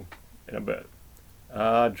to in a bit.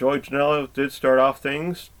 Joey Janela did start off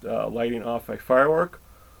things, lighting off a firework,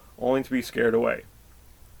 only to be scared away.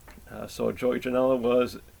 So Joey Janela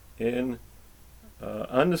was in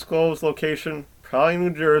undisclosed location, probably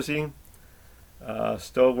New Jersey,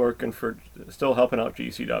 still helping out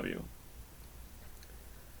GCW.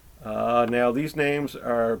 Now these names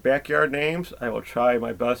are backyard names. I will try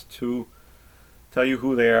my best to tell you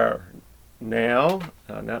who they are now.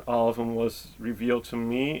 Not all of them was revealed to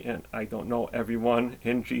me, and I don't know everyone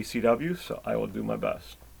in GCW, so I will do my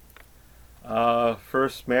best.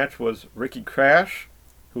 First match was Ricky Crash,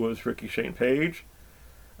 who was Ricky Shane Page,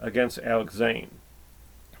 against Alex Zane.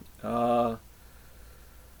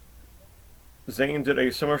 Zane did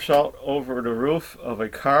a somersault over the roof of a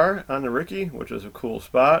car on the Ricky, which is a cool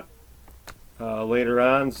spot. Later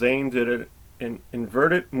on, Zane did an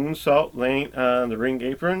inverted moonsault laying on the ring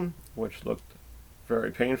apron, which looked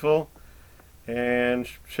very painful. And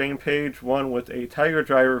Shane Page won with a Tiger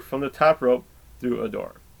Driver from the top rope through a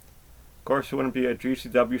door. Of course, it wouldn't be a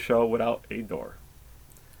GCW show without a door.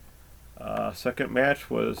 Second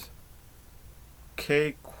match was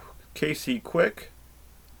Casey Quick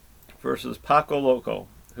versus Paco Loco,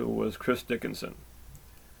 who was Chris Dickinson.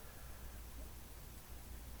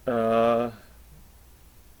 In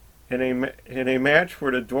a match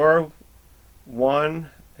where the door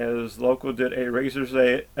won, as Loco did a razor's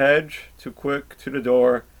edge to Quick to the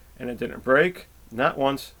door, and it didn't break. Not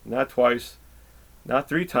once, not twice, not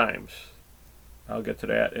 3 times. I'll get to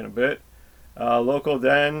that in a bit. Loco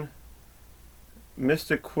then missed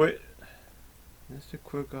a Quick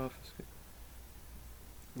off.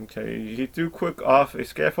 Okay, he threw Quick off a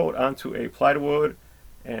scaffold onto a plywood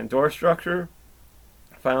and door structure.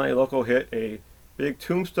 Finally, Loco hit a big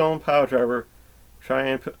tombstone pile driver,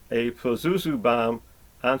 trying a Pazuzu bomb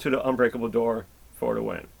onto the unbreakable door for the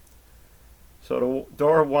win. So the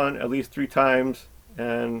door won at least 3 times,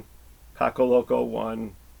 and Paco Loco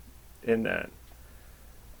won in that.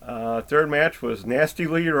 Third match was Nasty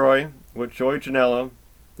Leroy with Joey Janela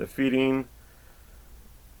defeating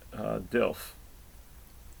Dilf.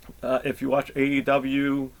 If you watch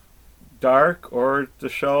AEW Dark or the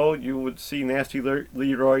show, you would see Nasty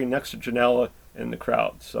Leroy next to Janela in the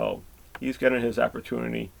crowd. So he's getting his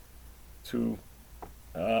opportunity to,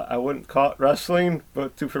 I wouldn't call it wrestling,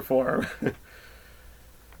 but to perform.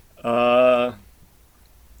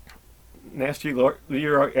 Nasty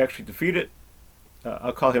Leroy actually defeated,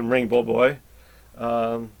 I'll call him Rainbow Boy.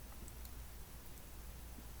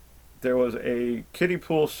 There was a kiddie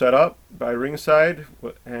pool set up by ringside,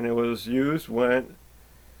 and it was used when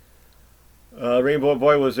Rainbow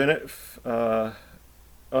Boy was in it.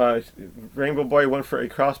 Rainbow Boy went for a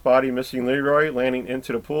crossbody, missing Leroy, landing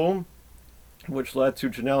into the pool, which led to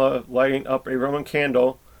Janela lighting up a Roman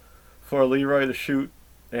candle for Leroy to shoot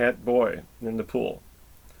at Boy in the pool.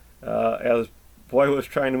 As Boy was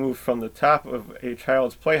trying to move from the top of a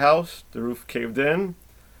child's playhouse, the roof caved in.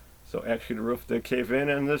 So actually the roof did cave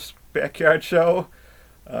in this backyard show.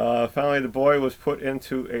 Finally the Boy was put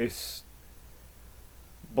into a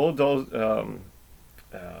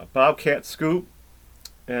Bobcat scoop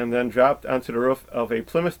and then dropped onto the roof of a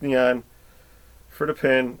Plymouth Neon for the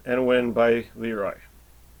pin and win by Leroy.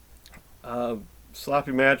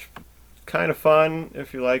 Sloppy match, kind of fun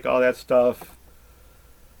if you like all that stuff.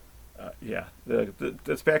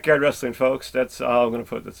 That's backyard wrestling, folks. That's all I'm going to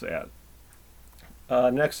put this at.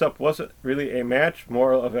 Next up wasn't really a match,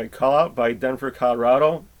 more of a call-out by Denver,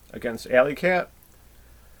 Colorado against Alley Cat.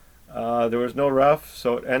 There was no ref,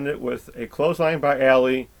 so it ended with a clothesline by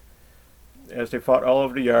Alley as they fought all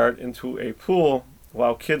over the yard into a pool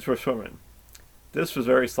while kids were swimming. This was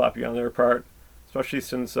very sloppy on their part, especially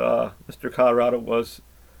since Mr. Colorado was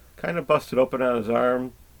kind of busted open on his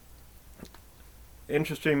arm.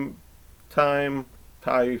 Interesting time,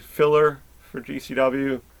 probably filler for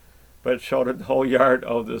GCW, but it showed the whole yard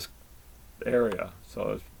of this area,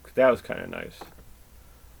 so that was kind of nice.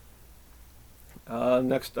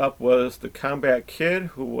 Next up was the Combat Kid,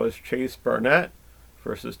 who was Chase Barnett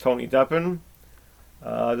versus Tony Deppen.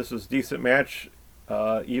 This was a decent match,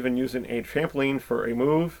 even using a trampoline for a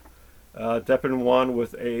move. Deppen won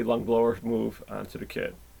with a lung blower move onto the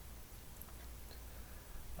Kid.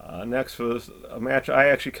 Next was a match I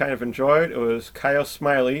actually kind of enjoyed. It was Kyle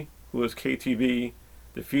Smiley, who was KTB,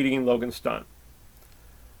 defeating Logan Stunt.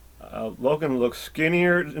 Logan looks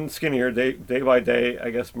skinnier and skinnier day by day. I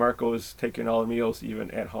guess Marco is taking all the meals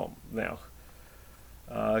even at home now.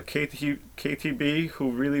 KTB,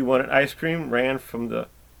 who really wanted ice cream, ran for the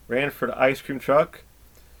ice cream truck,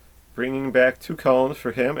 bringing back 2 cones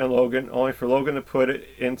for him and Logan, only for Logan to put it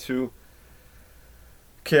into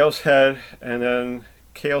Kale's head, and then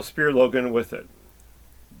Kale speared Logan with it.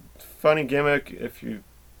 Funny gimmick if you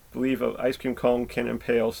believe an ice cream cone can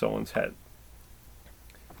impale someone's head.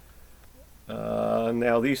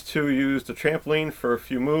 Now these two used the trampoline for a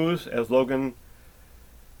few moves as Logan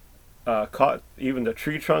caught even the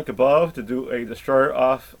tree trunk above to do a destroyer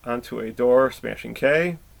off onto a door, smashing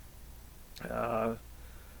K.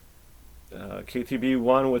 KTB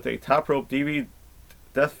won with a top rope DB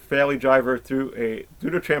Death Valley driver through the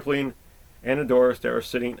trampoline and the doors that were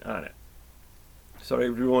sitting on it. So they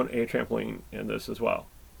ruined a trampoline in this as well.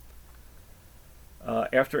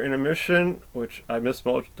 After intermission, which I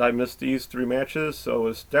missed these 3 matches, so it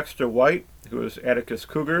was Dexter White, who was Atticus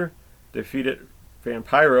Cougar, defeated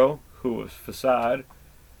Vampiro, who was Facade,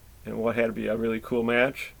 in what had to be a really cool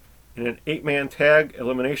match. In an 8-man tag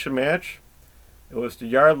elimination match, it was the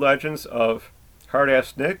Yard Legends of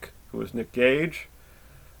Hard-Ass Nick, who was Nick Gage,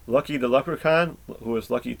 Lucky the Leprechaun, who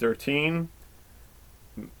was Lucky 13,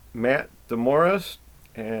 Matt DeMorris,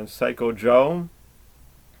 and Psycho Joe.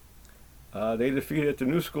 They defeated the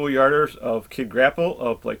New School Yarders of Kid Grapple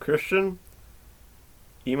of Blake Christian,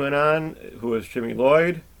 Emanon, who was Jimmy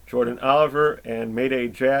Lloyd, Jordan Oliver, and Mayday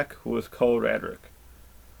Jack, who was Cole Radrick.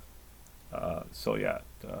 Of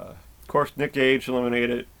course, Nick Gage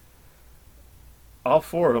eliminated all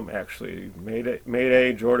 4 of them, actually.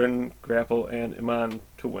 Mayday, Jordan, Grapple, and Iman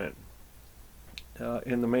to win.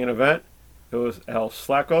 In the main event, it was El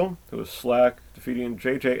Slacko, who was Slack, defeating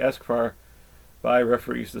JJ Escobar by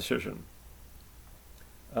referee's decision.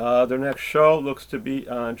 Their next show looks to be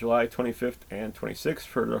on July 25th and 26th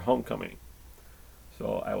for their homecoming.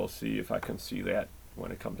 So I will see if I can see that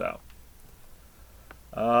when it comes out.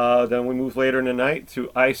 Then we move later in the night to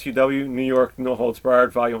ICW New York No Holds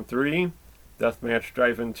Barred Volume 3, Deathmatch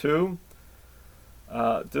Drive-In 2.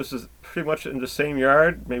 This is pretty much in the same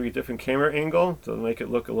yard, maybe a different camera angle to make it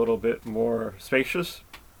look a little bit more spacious.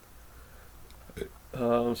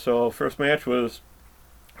 So first match was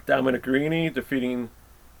Dominic Guarini defeating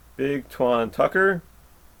Big Twan Tucker.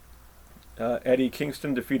 Eddie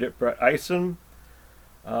Kingston defeated Brett Eisen.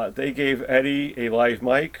 They gave Eddie a live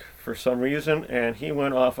mic for some reason, and he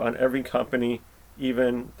went off on every company,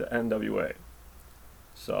 even the NWA.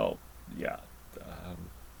 So, yeah.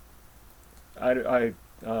 I'll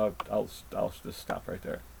just stop right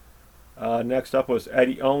there. Next up was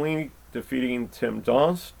Eddie Only defeating Tim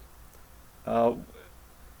Donst.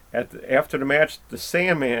 After the match, the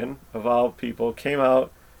Sandman, of all people, came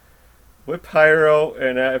out with pyro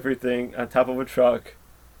and everything on top of a truck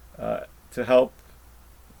to help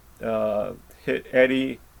hit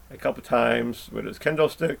Eddie a couple times with his kendo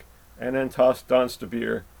stick, and then toss Dunst a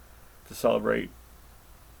beer to celebrate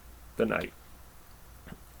the night.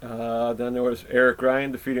 Then there was Eric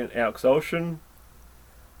Ryan defeating Alex Ocean.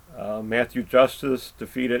 Matthew Justice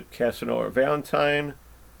defeated Casanova Valentine.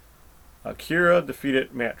 Akira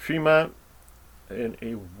defeated Matt Tremont in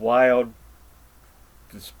a wild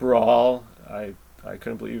sprawl. I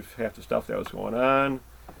couldn't believe half the stuff that was going on.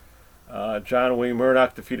 John Wayne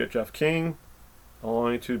Murdoch defeated Jeff King,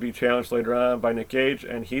 only to be challenged later on by Nick Gage,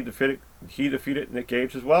 and he defeated Nick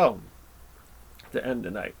Gage as well to end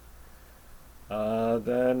the night.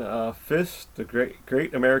 Then Fist, the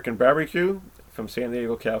Great American Barbecue from San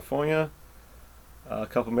Diego, California. A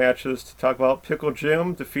couple matches to talk about. Pickle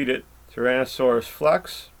Jim defeated Tyrannosaurus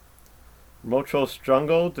Flex. Mochos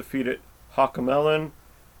Jungle defeated Hawkamelon,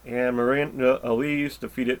 and Miranda Elise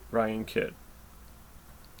defeated Ryan Kidd.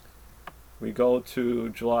 We go to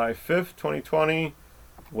July 5th, 2020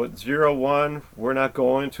 with 0-1. We're not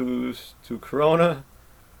going to Corona.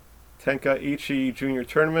 Tenkaichi Junior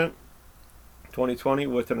Tournament 2020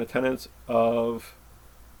 with an attendance of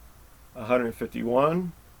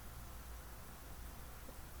 151.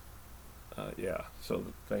 So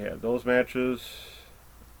they had those matches.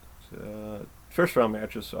 First round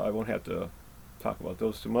matches, so I won't have to talk about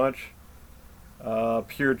those too much.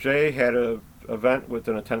 Pure J had an event with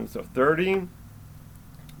an attendance of 30.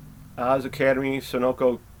 Oz Academy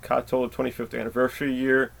Sonoko Kato 25th anniversary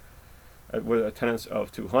year with attendance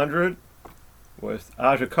of 200. With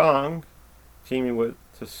Aja Kong teaming with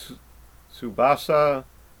Tsubasa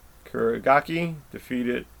Kuragaki,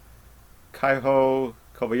 defeated Kaiho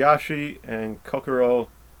Kobayashi and Kokoro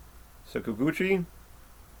Sakaguchi.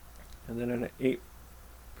 And then in an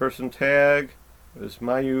 8-person tag was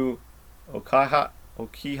Mayu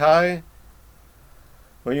Okihai,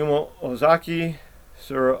 Mayumo Ozaki,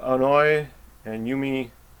 Suru Anoi, and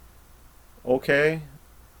Yumi Oke,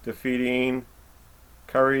 defeating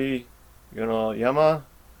Kari Yonoyama,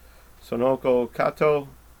 Sonoko Kato,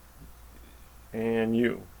 and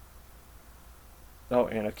Yu. Oh,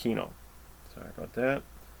 and Akino. Sorry about that.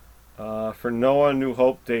 For Noah New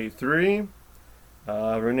Hope Day 3,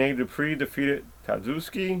 Rene Dupree defeated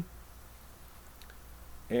Tadzuki.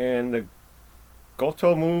 And the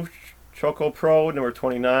Goto Move Choco Pro number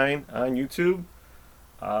 29 on YouTube.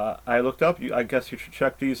 I looked up. I guess you should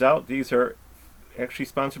check these out. These are actually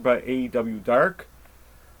sponsored by AEW Dark.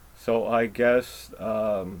 So I guess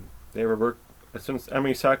they were since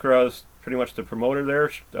Emi Sakura is pretty much the promoter there.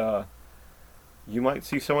 You might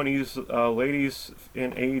see some of these ladies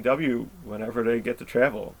in AEW whenever they get to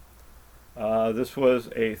travel. This was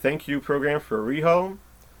a thank you program for Riho.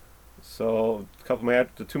 So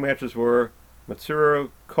the 2 matches were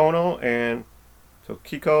Matsuru Kono and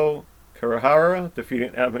Tokiko Kurihara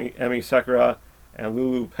defeating Emi Sakura and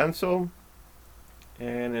Lulu Pencil.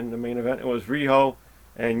 And in the main event, it was Riho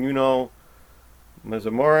and Yuno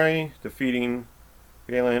Mizumori defeating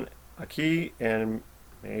Galen Aki and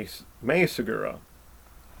Mei Segura.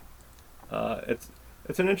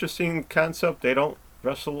 It's an interesting concept. They don't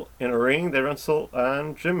wrestle in a ring; they wrestle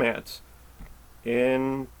on gym mats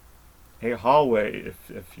in a hallway,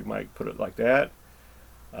 if you might put it like that.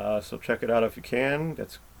 So check it out if you can.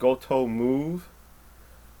 That's Goto Move.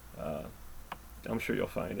 I'm sure you'll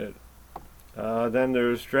find it. Then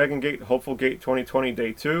there's Dragon Gate Hopeful Gate 2020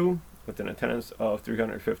 Day 2 with an attendance of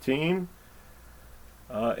 315.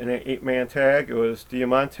 In an 8-man tag, it was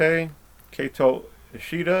Diamante, Keito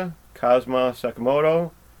Ishida, Kazuma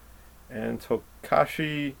Sakamoto, and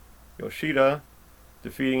Tokashi Yoshida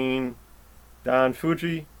defeating Don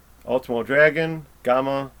Fuji, Ultimo Dragon,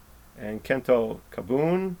 Gama, and Kento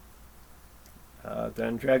Kabun.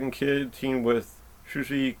 Then Dragon Kid teamed with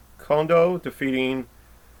Shuji Kondo defeating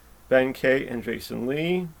Ben K and Jason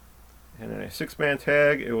Lee. And in a 6-man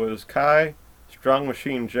tag, it was Kai, Strong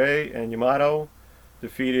Machine J, and Yamato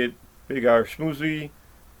defeated Big R Schmoozy,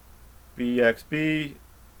 BXB,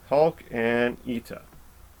 Hulk, and Ita.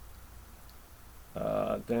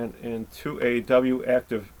 Then in 2AW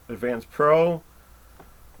Active Advanced Pro,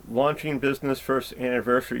 launching business first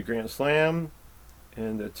anniversary Grand Slam,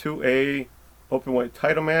 and the 2A Openweight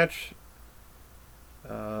title match,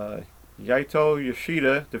 Yaito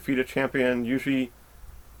Yoshida defeated champion Yuji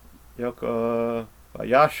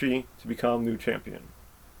Yokobayashi to become new champion.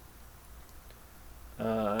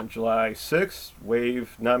 On July 6th,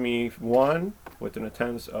 Wave Nami won with an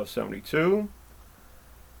attendance of 72.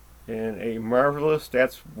 In a marvelous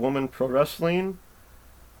That's Woman Pro Wrestling,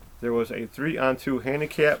 there was a 3-on-2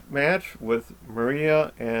 handicap match with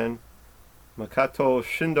Maria and Makoto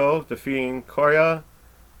Shindo defeating Koya,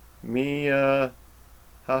 Miya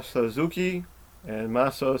Hasazuki, and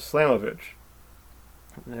Masa Slamovich.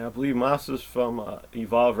 And I believe Masa's from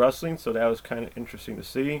Evolve Wrestling, so that was kind of interesting to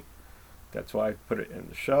see. That's why I put it in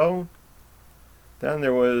the show. Then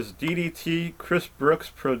there was DDT Chris Brooks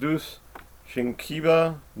Produce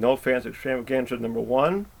Shinkiba No Fans Extravaganza number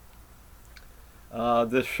 1.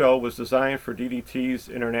 This show was designed for DDT's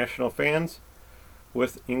international fans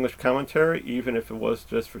with English commentary, even if it was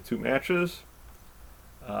just for 2 matches.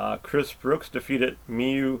 Chris Brooks defeated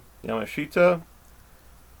Miyu Yamashita.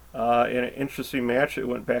 In an interesting match, it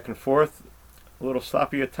went back and forth, a little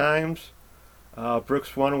sloppy at times.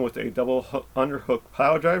 Brooks won with a double underhook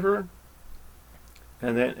pile driver.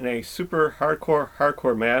 And then in a super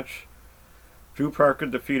hardcore match, Drew Parker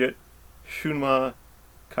defeated Shunma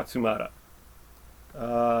Katsumata.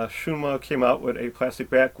 Shunma came out with a plastic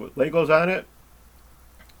back with Legos on it.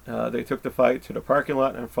 They took the fight to the parking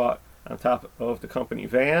lot and fought on top of the company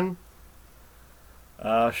van.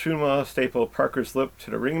 Shunma stapled Parker's lip to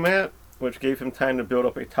the ring mat, which gave him time to build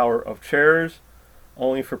up a tower of chairs,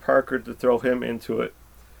 only for Parker to throw him into it.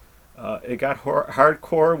 It got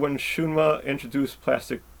hardcore when Shunma introduced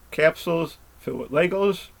plastic capsules filled with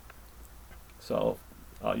Legos. So,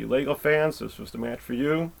 all you Lego fans, this was the match for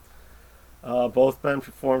you. Both men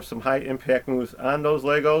performed some high impact moves on those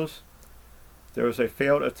Legos. There was a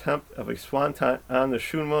failed attempt of a swanton on the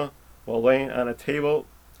Shunma while laying on a table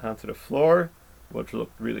onto the floor. which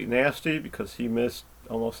looked really nasty because he missed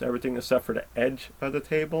almost everything except for the edge of the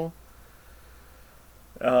table.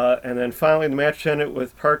 And then finally the match ended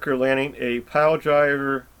with Parker landing a pile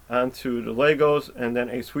driver onto the Legos and then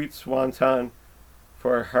a sweet swanton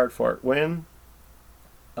for a hard-fought win.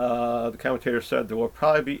 The commentator said there will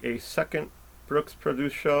probably be a second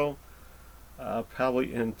Brooks-produced show,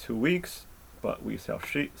 probably in 2 weeks, but we shall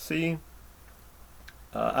see.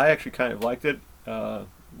 I actually kind of liked it.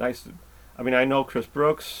 Nice. I mean, I know Chris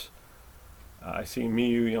Brooks. I see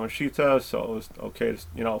Miyu Yamashita, so it was okay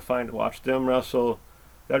to, fine to watch them wrestle.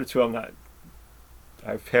 The other two, I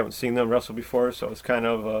haven't seen them wrestle before, so it's kind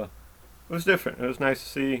of, it was different. It was nice to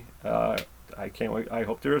see. I can't wait. I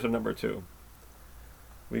hope there is a number 2.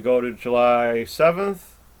 We go to July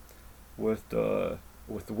 7th with the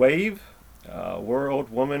Wave, World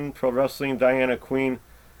Woman Pro Wrestling Diana Queen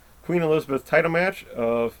Elizabeth title match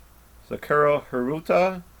of Sakura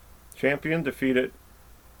Haruta, champion, defeated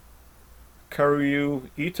Karuyu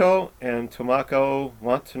Ito and Tomoko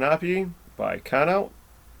Watanabe by countout.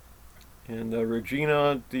 In the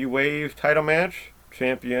Regina D Wave title match,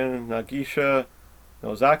 champion Nagisha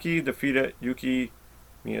Nozaki defeated Yuki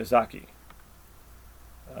Miyazaki.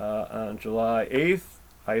 On July 8th,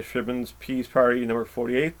 Ice Ribbon's Peace Party number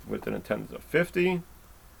 48 with an attendance of 50.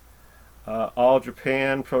 All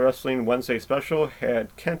Japan Pro Wrestling Wednesday special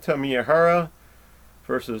had Kenta Miyahara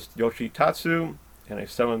versus Yoshitatsu in a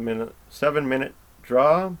 7-minute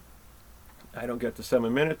draw. I don't get the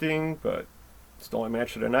 7-minute thing, but it's the only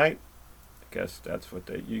match of the night. I guess that's what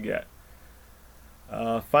you get.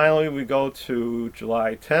 Finally, we go to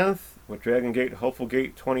July 10th with Dragon Gate Hopeful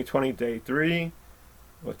Gate 2020 Day 3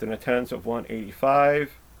 with an attendance of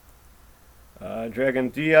 185. Dragon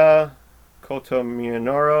Dia, Kota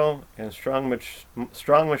Minoru, and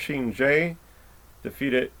Strong Machine J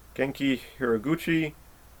defeated Genki Hiraguchi,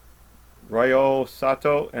 Ryo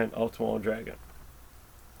Sato, and Ultimo Dragon.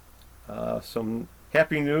 Some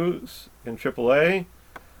happy news in AAA.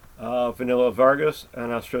 Vanilla Vargas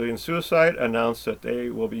and Australian Suicide announced that they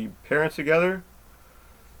will be parents together.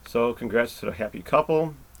 So congrats to the happy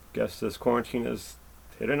couple. Guess this quarantine has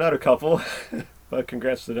hit another couple, but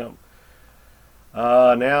congrats to them.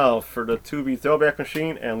 Now for the 2B Throwback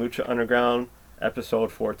Machine and Lucha Underground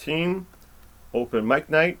episode 14, Open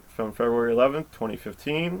Mic Night from February 11th,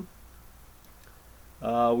 2015.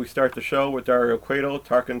 We start the show with Dario Cueto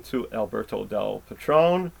talking to Alberto Del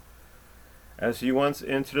Patron as he went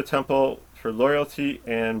into the temple for loyalty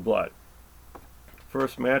and blood.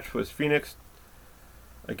 First match was Phoenix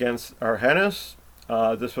against Argenis.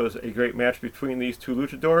 This was a great match between these two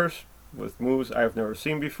luchadors with moves I've never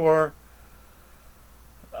seen before.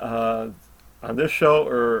 On this show,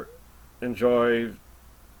 or ever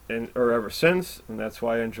since, and that's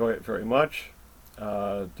why I enjoy it very much.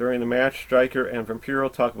 During the match, Stryker and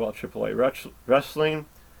Vampiro talk about AAA wrestling,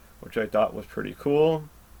 which I thought was pretty cool.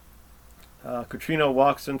 Katrina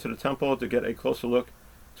walks into the temple to get a closer look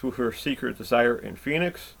to her secret desire in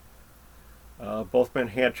Phoenix. Both men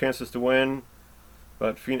had chances to win,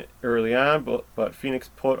 but early on, but Phoenix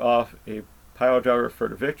pulled off a pile driver for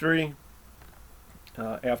the victory.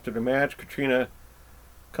 After the match, Katrina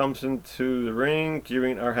comes into the ring,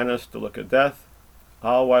 giving Argenis the look of death,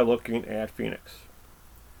 all while looking at Phoenix.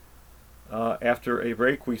 After a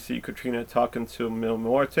break, we see Katrina talking to Mil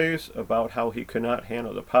Muertes about how he could not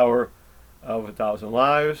handle the power of 1,000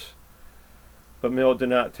 lives, but Mil did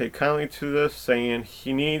not take kindly to this, saying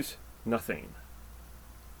he needs nothing.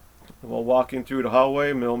 While walking through the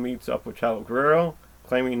hallway, Mil meets up with Chavo Guerrero,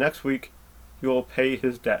 claiming next week he will pay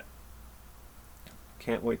his debt.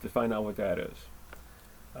 Can't wait to find out what that is.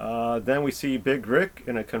 Then we see Big Rick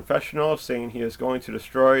in a confessional saying he is going to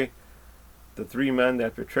destroy the 3 men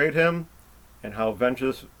that betrayed him and how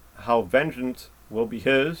vengeance will be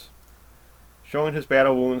his, showing his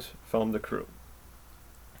battle wounds from the crew.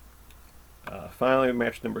 Finally,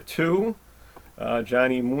 match number 2.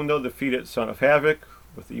 Johnny Mundo defeated Son of Havoc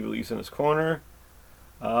with Ivelisse in his corner.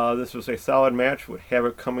 This was a solid match with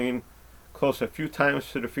Havoc coming close a few times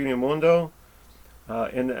to defeating Mundo.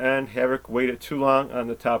 In the end, Havoc waited too long on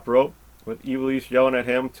the top rope, with Ivelisse yelling at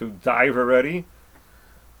him to dive already.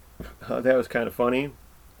 That was kind of funny.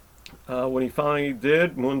 When he finally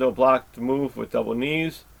did, Mundo blocked the move with double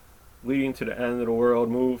knees, leading to the end of the world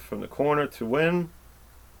move from the corner to win.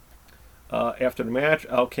 After the match,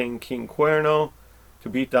 out came King Cuerno to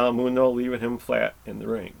beat down Mundo, leaving him flat in the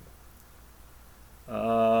ring.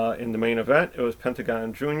 In the main event, it was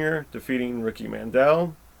Pentagon Jr. defeating Ricky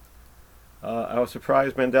Mandel. I was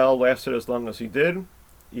surprised Mandel lasted as long as he did,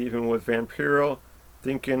 even with Vampiro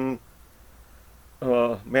thinking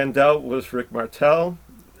Mandel was Rick Martel.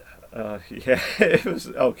 Yeah, it was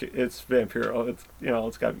okay. It's Vampiro. It's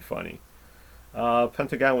got to be funny.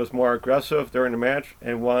 Pentagon was more aggressive during the match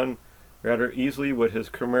and won rather easily with his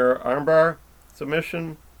Chimera armbar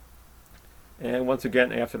submission. And once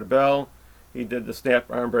again, after the bell, he did the snap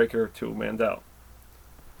armbreaker to Mandel.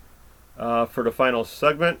 For the final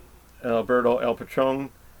segment, Alberto El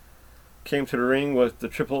Patron came to the ring with the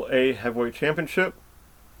AAA Heavyweight Championship,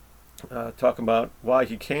 talking about why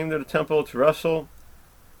he came to the temple to wrestle,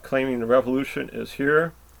 claiming the revolution is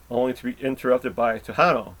here, only to be interrupted by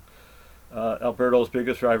Tejano, Alberto's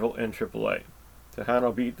biggest rival in AAA.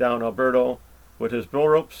 Tejano beat down Alberto with his bull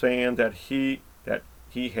rope, saying that he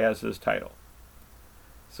has his title.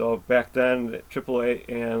 So back then, AAA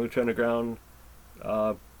and Lucha Underground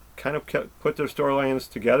kind of put their storylines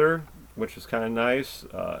together, which is kind of nice.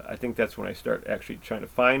 I think that's when I start actually trying to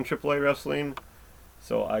find AAA wrestling.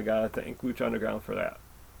 So I gotta thank Lucha Underground for that.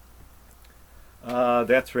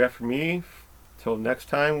 That's a wrap for me. Till next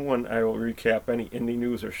time, when I will recap any indie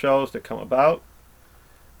news or shows that come about.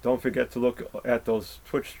 Don't forget to look at those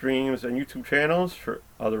Twitch streams and YouTube channels for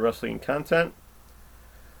other wrestling content.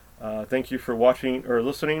 Thank you for watching or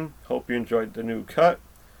listening. Hope you enjoyed the new cut.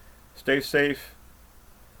 Stay safe.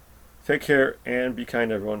 Take care and be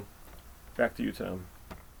kind, everyone. Back to you, Tom.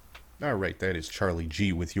 All right, that is Charlie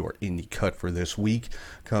G with your Indie Cut for this week.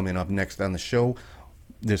 Coming up next on the show,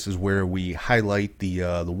 this is where we highlight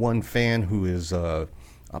the one fan who is a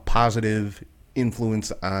positive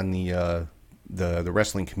influence on the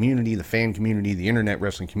wrestling community, the fan community, the internet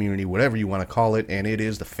wrestling community, whatever you want to call it, and it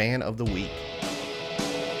is the Fan of the Week.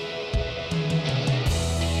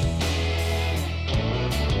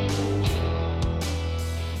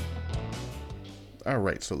 All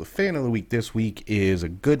right, so the Fan of the Week this week is a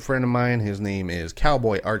good friend of mine. His name is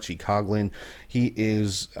Cowboy Archie Coughlin. He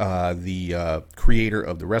is the creator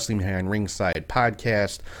of the Wrestling Behind Ringside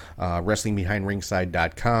podcast,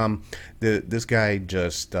 WrestlingBehindRingside.com. This guy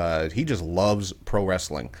just loves pro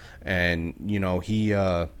wrestling, and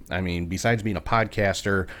besides being a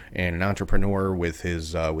podcaster and an entrepreneur with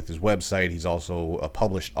his website, he's also a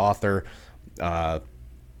published author.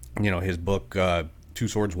 His book. Two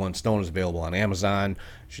Swords, One Stone is available on Amazon.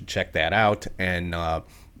 You should check that out. And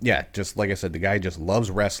just like I said, the guy just loves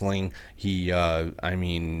wrestling. He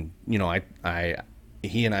and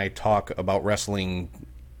I talk about wrestling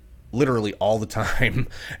literally all the time.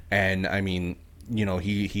 And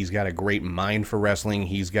he's got a great mind for wrestling.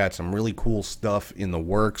 He's got some really cool stuff in the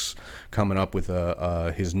works coming up with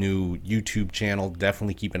his new YouTube channel.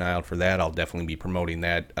 Definitely keep an eye out for that. I'll definitely be promoting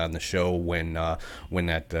that on the show when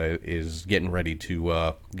that is getting ready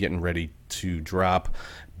to drop.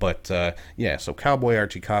 But so Cowboy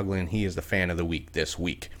Archie Coughlin, he is the Fan of the Week this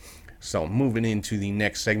week. So moving into the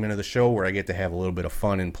next segment of the show where I get to have a little bit of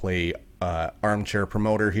fun and play armchair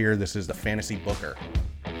promoter here. This is the Fantasy Booker.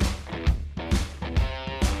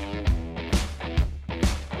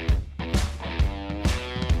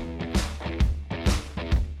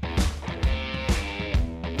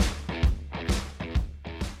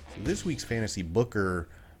 This week's Fantasy Booker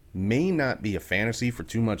may not be a fantasy for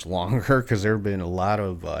too much longer because there have been a lot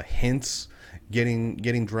of hints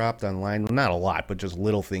getting dropped online. Well, not a lot, but just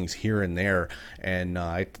little things here and there. And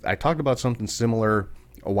I talked about something similar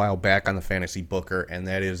a while back on the Fantasy Booker, and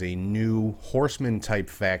that is a new Horseman type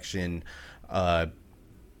faction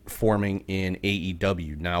forming in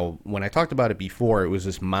AEW. Now, when I talked about it before, it was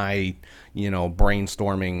just my,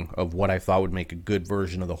 brainstorming of what I thought would make a good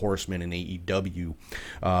version of the Horsemen in AEW.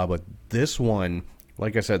 But this one,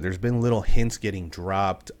 like I said, there's been little hints getting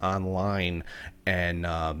dropped online,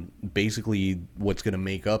 and basically what's going to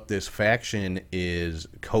make up this faction is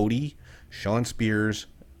Cody, Shawn Spears,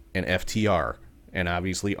 and FTR. And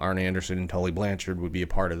obviously Arn Anderson and Tully Blanchard would be a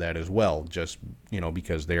part of that as well, just,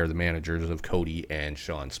 because they are the managers of Cody and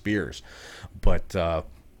Shawn Spears. But,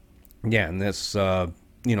 and this, kind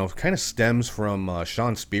of stems from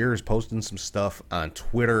Shawn Spears posting some stuff on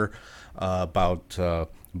Twitter about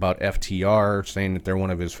FTR, saying that they're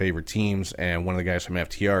one of his favorite teams, and one of the guys from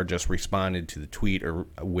FTR just responded to the tweet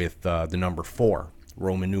with the number 4.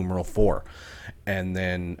 Roman numeral 4. And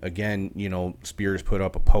then again, Spears put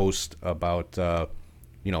up a post about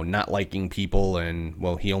not liking people, and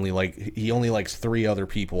he only likes 3 other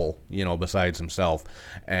people, besides himself.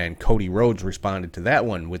 And Cody Rhodes responded to that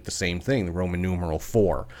one with the same thing, the Roman numeral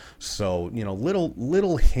 4. So,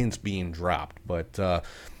 little hints being dropped, but I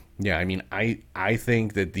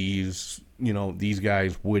think that these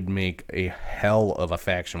guys would make a hell of a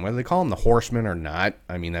faction. Whether they call them the Horsemen or not,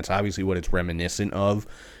 that's obviously what it's reminiscent of,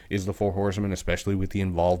 is the 4 Horsemen, especially with the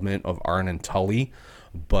involvement of Arn and Tully.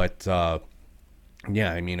 But,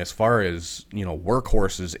 yeah, I mean, as far as,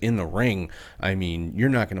 workhorses in the ring, I mean, you're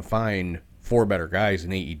not going to find four better guys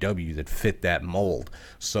in AEW that fit that mold.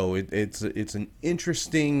 So it's an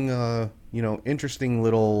interesting, interesting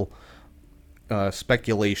little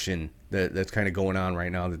speculation that's kind of going on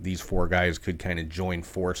right now, that these four guys could kind of join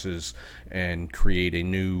forces and create a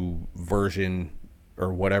new version,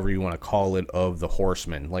 or whatever you want to call it, of the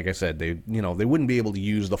Horsemen. Like I said, they wouldn't be able to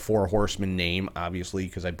use the Four Horsemen name, obviously,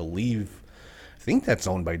 because I think that's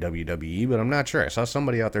owned by WWE, but I'm not sure. I saw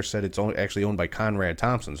somebody out there said it's actually owned by Conrad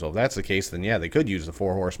Thompson. So if that's the case, then yeah, they could use the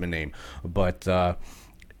Four Horsemen name. But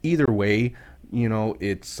either way,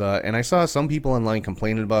 it's and I saw some people online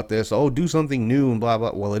complaining about this. Oh, do something new and blah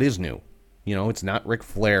blah. Well, it is new. It's not Ric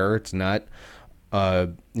Flair. It's not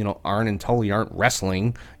Arn and Tully aren't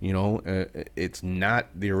wrestling. It's not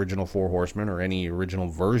the original Four Horsemen or any original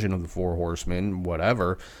version of the Four Horsemen,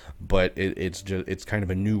 whatever. But it's kind of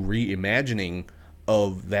a new reimagining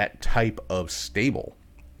of that type of stable.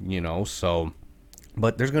 So.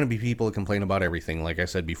 But there's going to be people that complain about everything, like I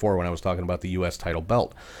said before when I was talking about the U.S. title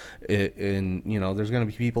belt. There's going to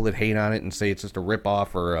be people that hate on it and say it's just a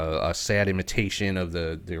ripoff or a sad imitation of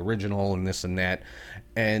the original and this and that.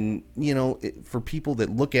 And, for people that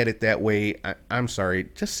look at it that way, I'm sorry,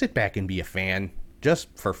 just sit back and be a fan.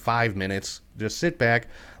 Just for 5 minutes. Just sit back,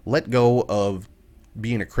 let go of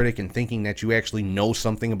being a critic and thinking that you actually know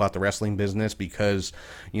something about the wrestling business, because,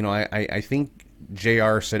 I think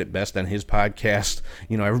JR said it best on his podcast.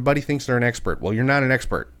 Everybody thinks they're an expert. Well, you're not an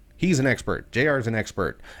expert. He's an expert. JR is an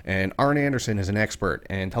expert. And Arn Anderson is an expert.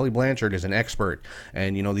 And Tully Blanchard is an expert.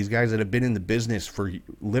 And, these guys that have been in the business for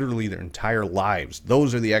literally their entire lives.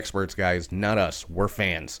 Those are the experts, guys, not us. We're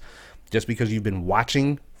fans. Just because you've been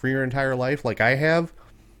watching for your entire life, like I have,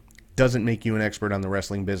 doesn't make you an expert on the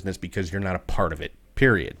wrestling business, because you're not a part of it.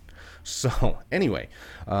 Period. So anyway,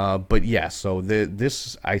 but yeah, so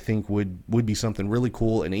this I think would be something really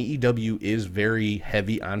cool. And AEW is very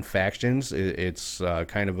heavy on factions. It's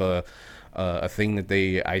kind of a thing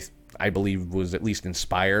that I believe was at least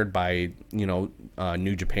inspired by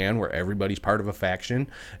New Japan, where everybody's part of a faction.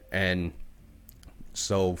 And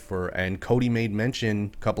so and Cody made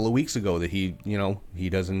mention a couple of weeks ago that he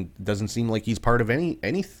doesn't seem like he's part of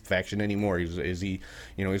any faction anymore.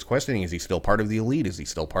 He's questioning, is he still part of the Elite? Is he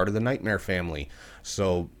still part of the Nightmare family?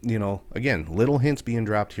 So, again, little hints being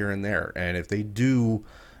dropped here and there. And if they do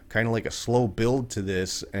kind of like a slow build to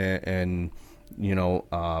this and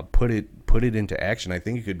put it into action, I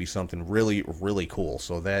think it could be something really, really cool.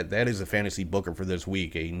 So that is a fantasy booker for this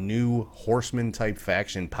week. A new Horseman type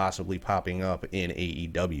faction possibly popping up in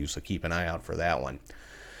AEW. So keep an eye out for that one.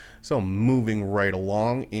 So moving right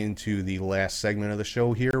along into the last segment of the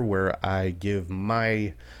show here, where I give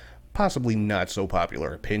my possibly not so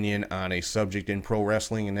popular opinion on a subject in pro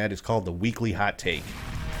wrestling, and that is called the Weekly Hot Take.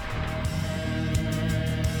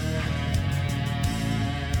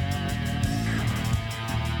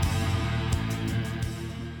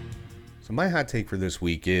 My hot take for this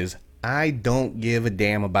week is I don't give a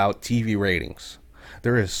damn about TV ratings.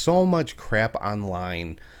 There is so much crap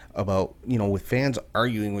online about, with fans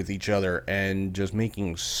arguing with each other and just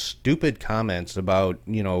making stupid comments about,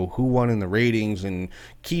 who won in the ratings and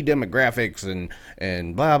key demographics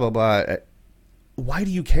and blah, blah, blah. Why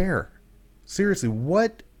do you care? Seriously,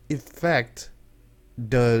 what effect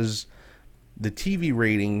does the TV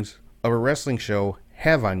ratings of a wrestling show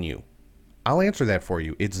have on you? I'll answer that for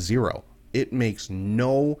you. It's zero. It makes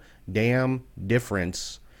no damn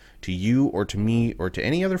difference to you or to me or to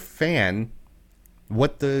any other fan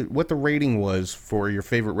what the rating was for your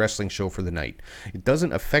favorite wrestling show for the night. It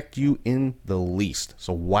doesn't affect you in the least.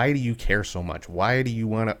 So why do you care so much? Why do you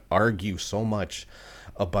want to argue so much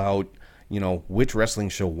about which wrestling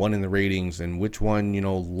show won in the ratings and which one,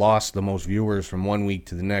 lost the most viewers from one week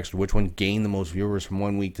to the next, or which one gained the most viewers from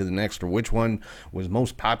one week to the next, or which one was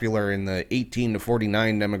most popular in the 18 to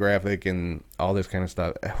 49 demographic and all this kind of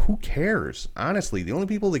stuff. Who cares? Honestly, the only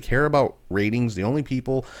people that care about ratings, the only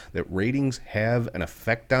people that ratings have an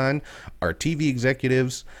effect on are TV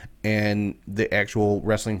executives and the actual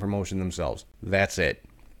wrestling promotion themselves. That's it.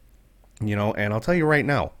 And I'll tell you right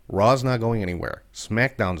now, Raw's not going anywhere.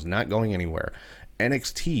 SmackDown's not going anywhere.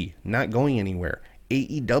 NXT not going anywhere.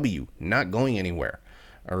 AEW not going anywhere.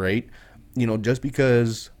 All right? Just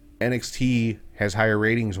because NXT has higher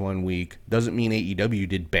ratings one week doesn't mean AEW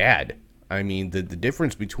did bad. I mean, the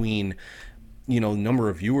difference between, number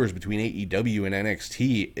of viewers between AEW and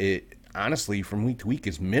NXT, it honestly, from week to week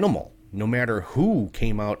is minimal. No matter who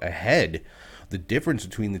came out ahead, the difference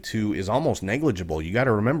between the two is almost negligible. You got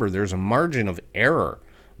to remember there's a margin of error,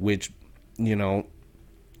 which,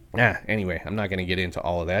 Anyway, I'm not going to get into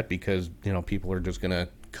all of that because, people are just going to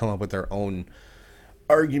come up with their own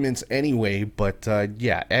arguments anyway. But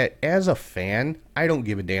as a fan, I don't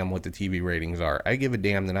give a damn what the TV ratings are. I give a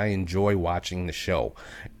damn that I enjoy watching the show.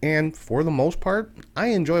 And for the most part, I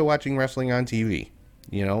enjoy watching wrestling on TV.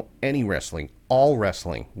 Any wrestling, all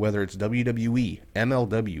wrestling, whether it's WWE,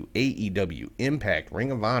 MLW, AEW, Impact,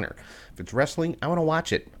 Ring of Honor. If it's wrestling, I want to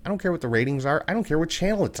watch it. I don't care what the ratings are. I don't care what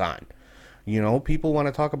channel it's on. People want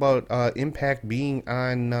to talk about Impact being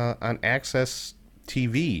on Access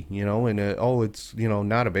TV, and it's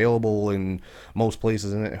not available in most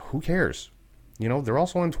places, and who cares? They're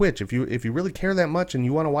also on Twitch. If you really care that much and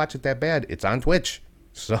you want to watch it that bad, it's on Twitch.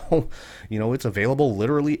 So, it's available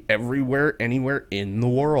literally everywhere, anywhere in the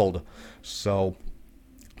world. So,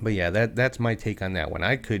 but yeah, that's my take on that one.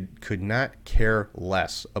 I could not care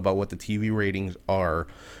less about what the TV ratings are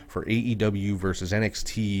for AEW versus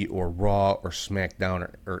NXT or Raw or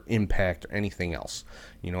SmackDown or Impact or anything else.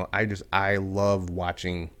 I love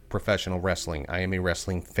watching professional wrestling. I am a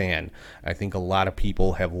wrestling fan. I think a lot of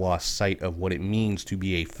people have lost sight of what it means to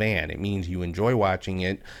be a fan. It means you enjoy watching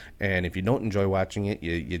it, and if you don't enjoy watching it,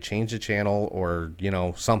 you change the channel or,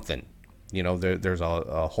 something. There's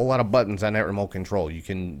a whole lot of buttons on that remote control. You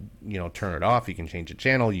can, turn it off. You can change the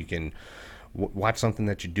channel. You can watch something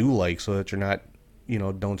that you do like so that you're not,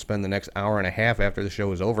 don't spend the next hour and a half after the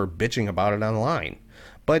show is over bitching about it online.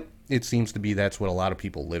 But it seems to be that's what a lot of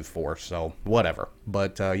people live for, so whatever.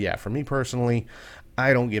 But for me personally,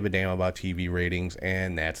 I don't give a damn about TV ratings,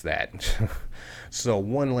 and that's that. So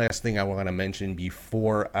one last thing I want to mention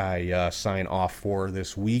before I sign off for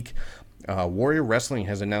this week. Warrior Wrestling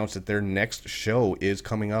has announced that their next show is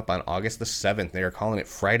coming up on August the 7th. They are calling it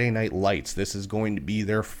Friday Night Lights. This is going to be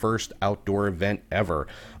their first outdoor event ever.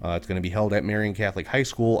 It's going to be held at Marion Catholic High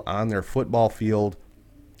School on their football field.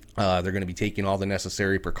 They're going to be taking all the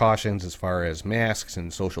necessary precautions as far as masks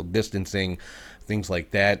and social distancing, things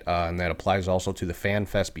like that. And that applies also to the Fan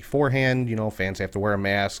Fest beforehand. Fans have to wear a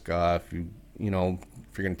mask. If you're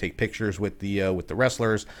going to take pictures with the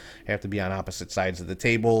wrestlers, have to be on opposite sides of the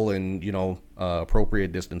table and,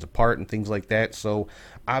 appropriate distance apart and things like that. So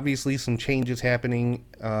obviously some changes happening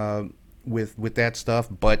with that stuff,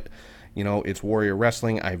 but it's Warrior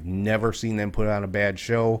Wrestling. I've never seen them put on a bad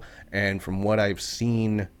show, and from what I've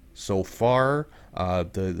seen so far,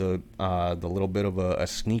 the little bit of a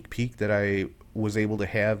sneak peek that I was able to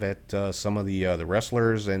have at some of the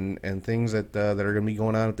wrestlers and things that are going to be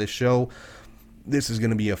going on at this show, this is going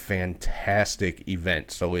to be a fantastic event.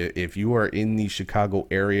 So if you are in the Chicago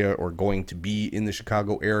area or going to be in the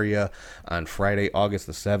Chicago area on Friday, August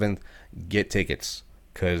the 7th, get tickets.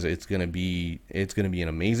 Because it's gonna be an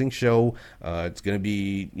amazing show. It's gonna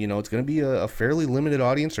be a fairly limited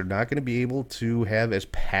audience. They're not gonna be able to have as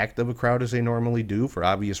packed of a crowd as they normally do for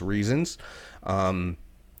obvious reasons.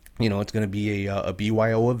 It's gonna be a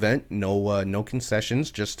BYO event. No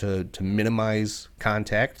concessions, just to minimize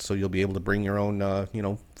contact. So you'll be able to bring your own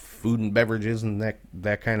food and beverages and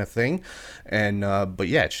that kind of thing. And but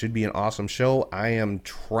yeah, it should be an awesome show. I am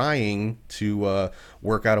trying to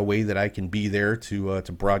work out a way that I can be there to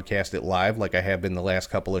broadcast it live like I have been the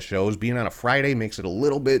last couple of shows. Being on a Friday makes it a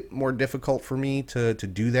little bit more difficult for me to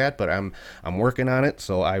do that, but I'm working on it.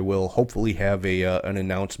 So I will hopefully have an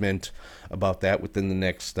announcement about that within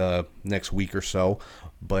the next week or so.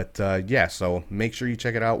 But so make sure you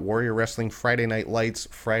check it out. Warrior Wrestling Friday Night Lights,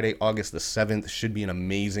 Friday, August the 7th. Should be an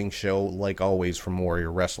amazing show, like always, from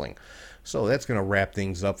Warrior Wrestling. So that's going to wrap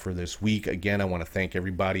things up for this week. Again, I want to thank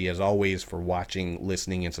everybody, as always, for watching,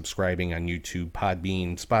 listening, and subscribing on YouTube,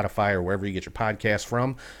 Podbean, Spotify, or wherever you get your podcasts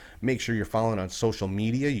from. Make sure you're following on social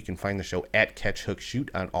media. You can find the show at Catch Hook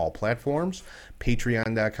Shoot on all platforms.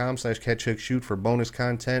 Patreon.com/CatchHookShoot for bonus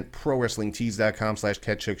content.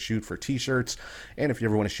 ProWrestlingTees.com/CatchHookShoot for t-shirts. And if you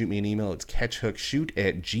ever want to shoot me an email, it's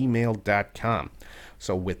catchhookshoot@gmail.com.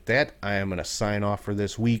 So with that, I am going to sign off for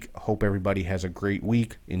this week. Hope everybody has a great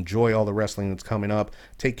week. Enjoy all the wrestling that's coming up.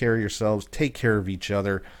 Take care of yourselves. Take care of each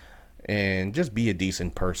other. And just be a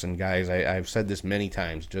decent person, guys. I've said this many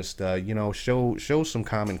times. Just, show some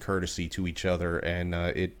common courtesy to each other. And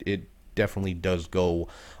it definitely does go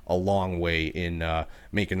a long way in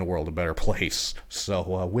making the world a better place.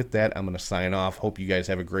 So with that, I'm going to sign off. Hope you guys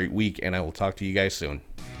have a great week, and I will talk to you guys soon.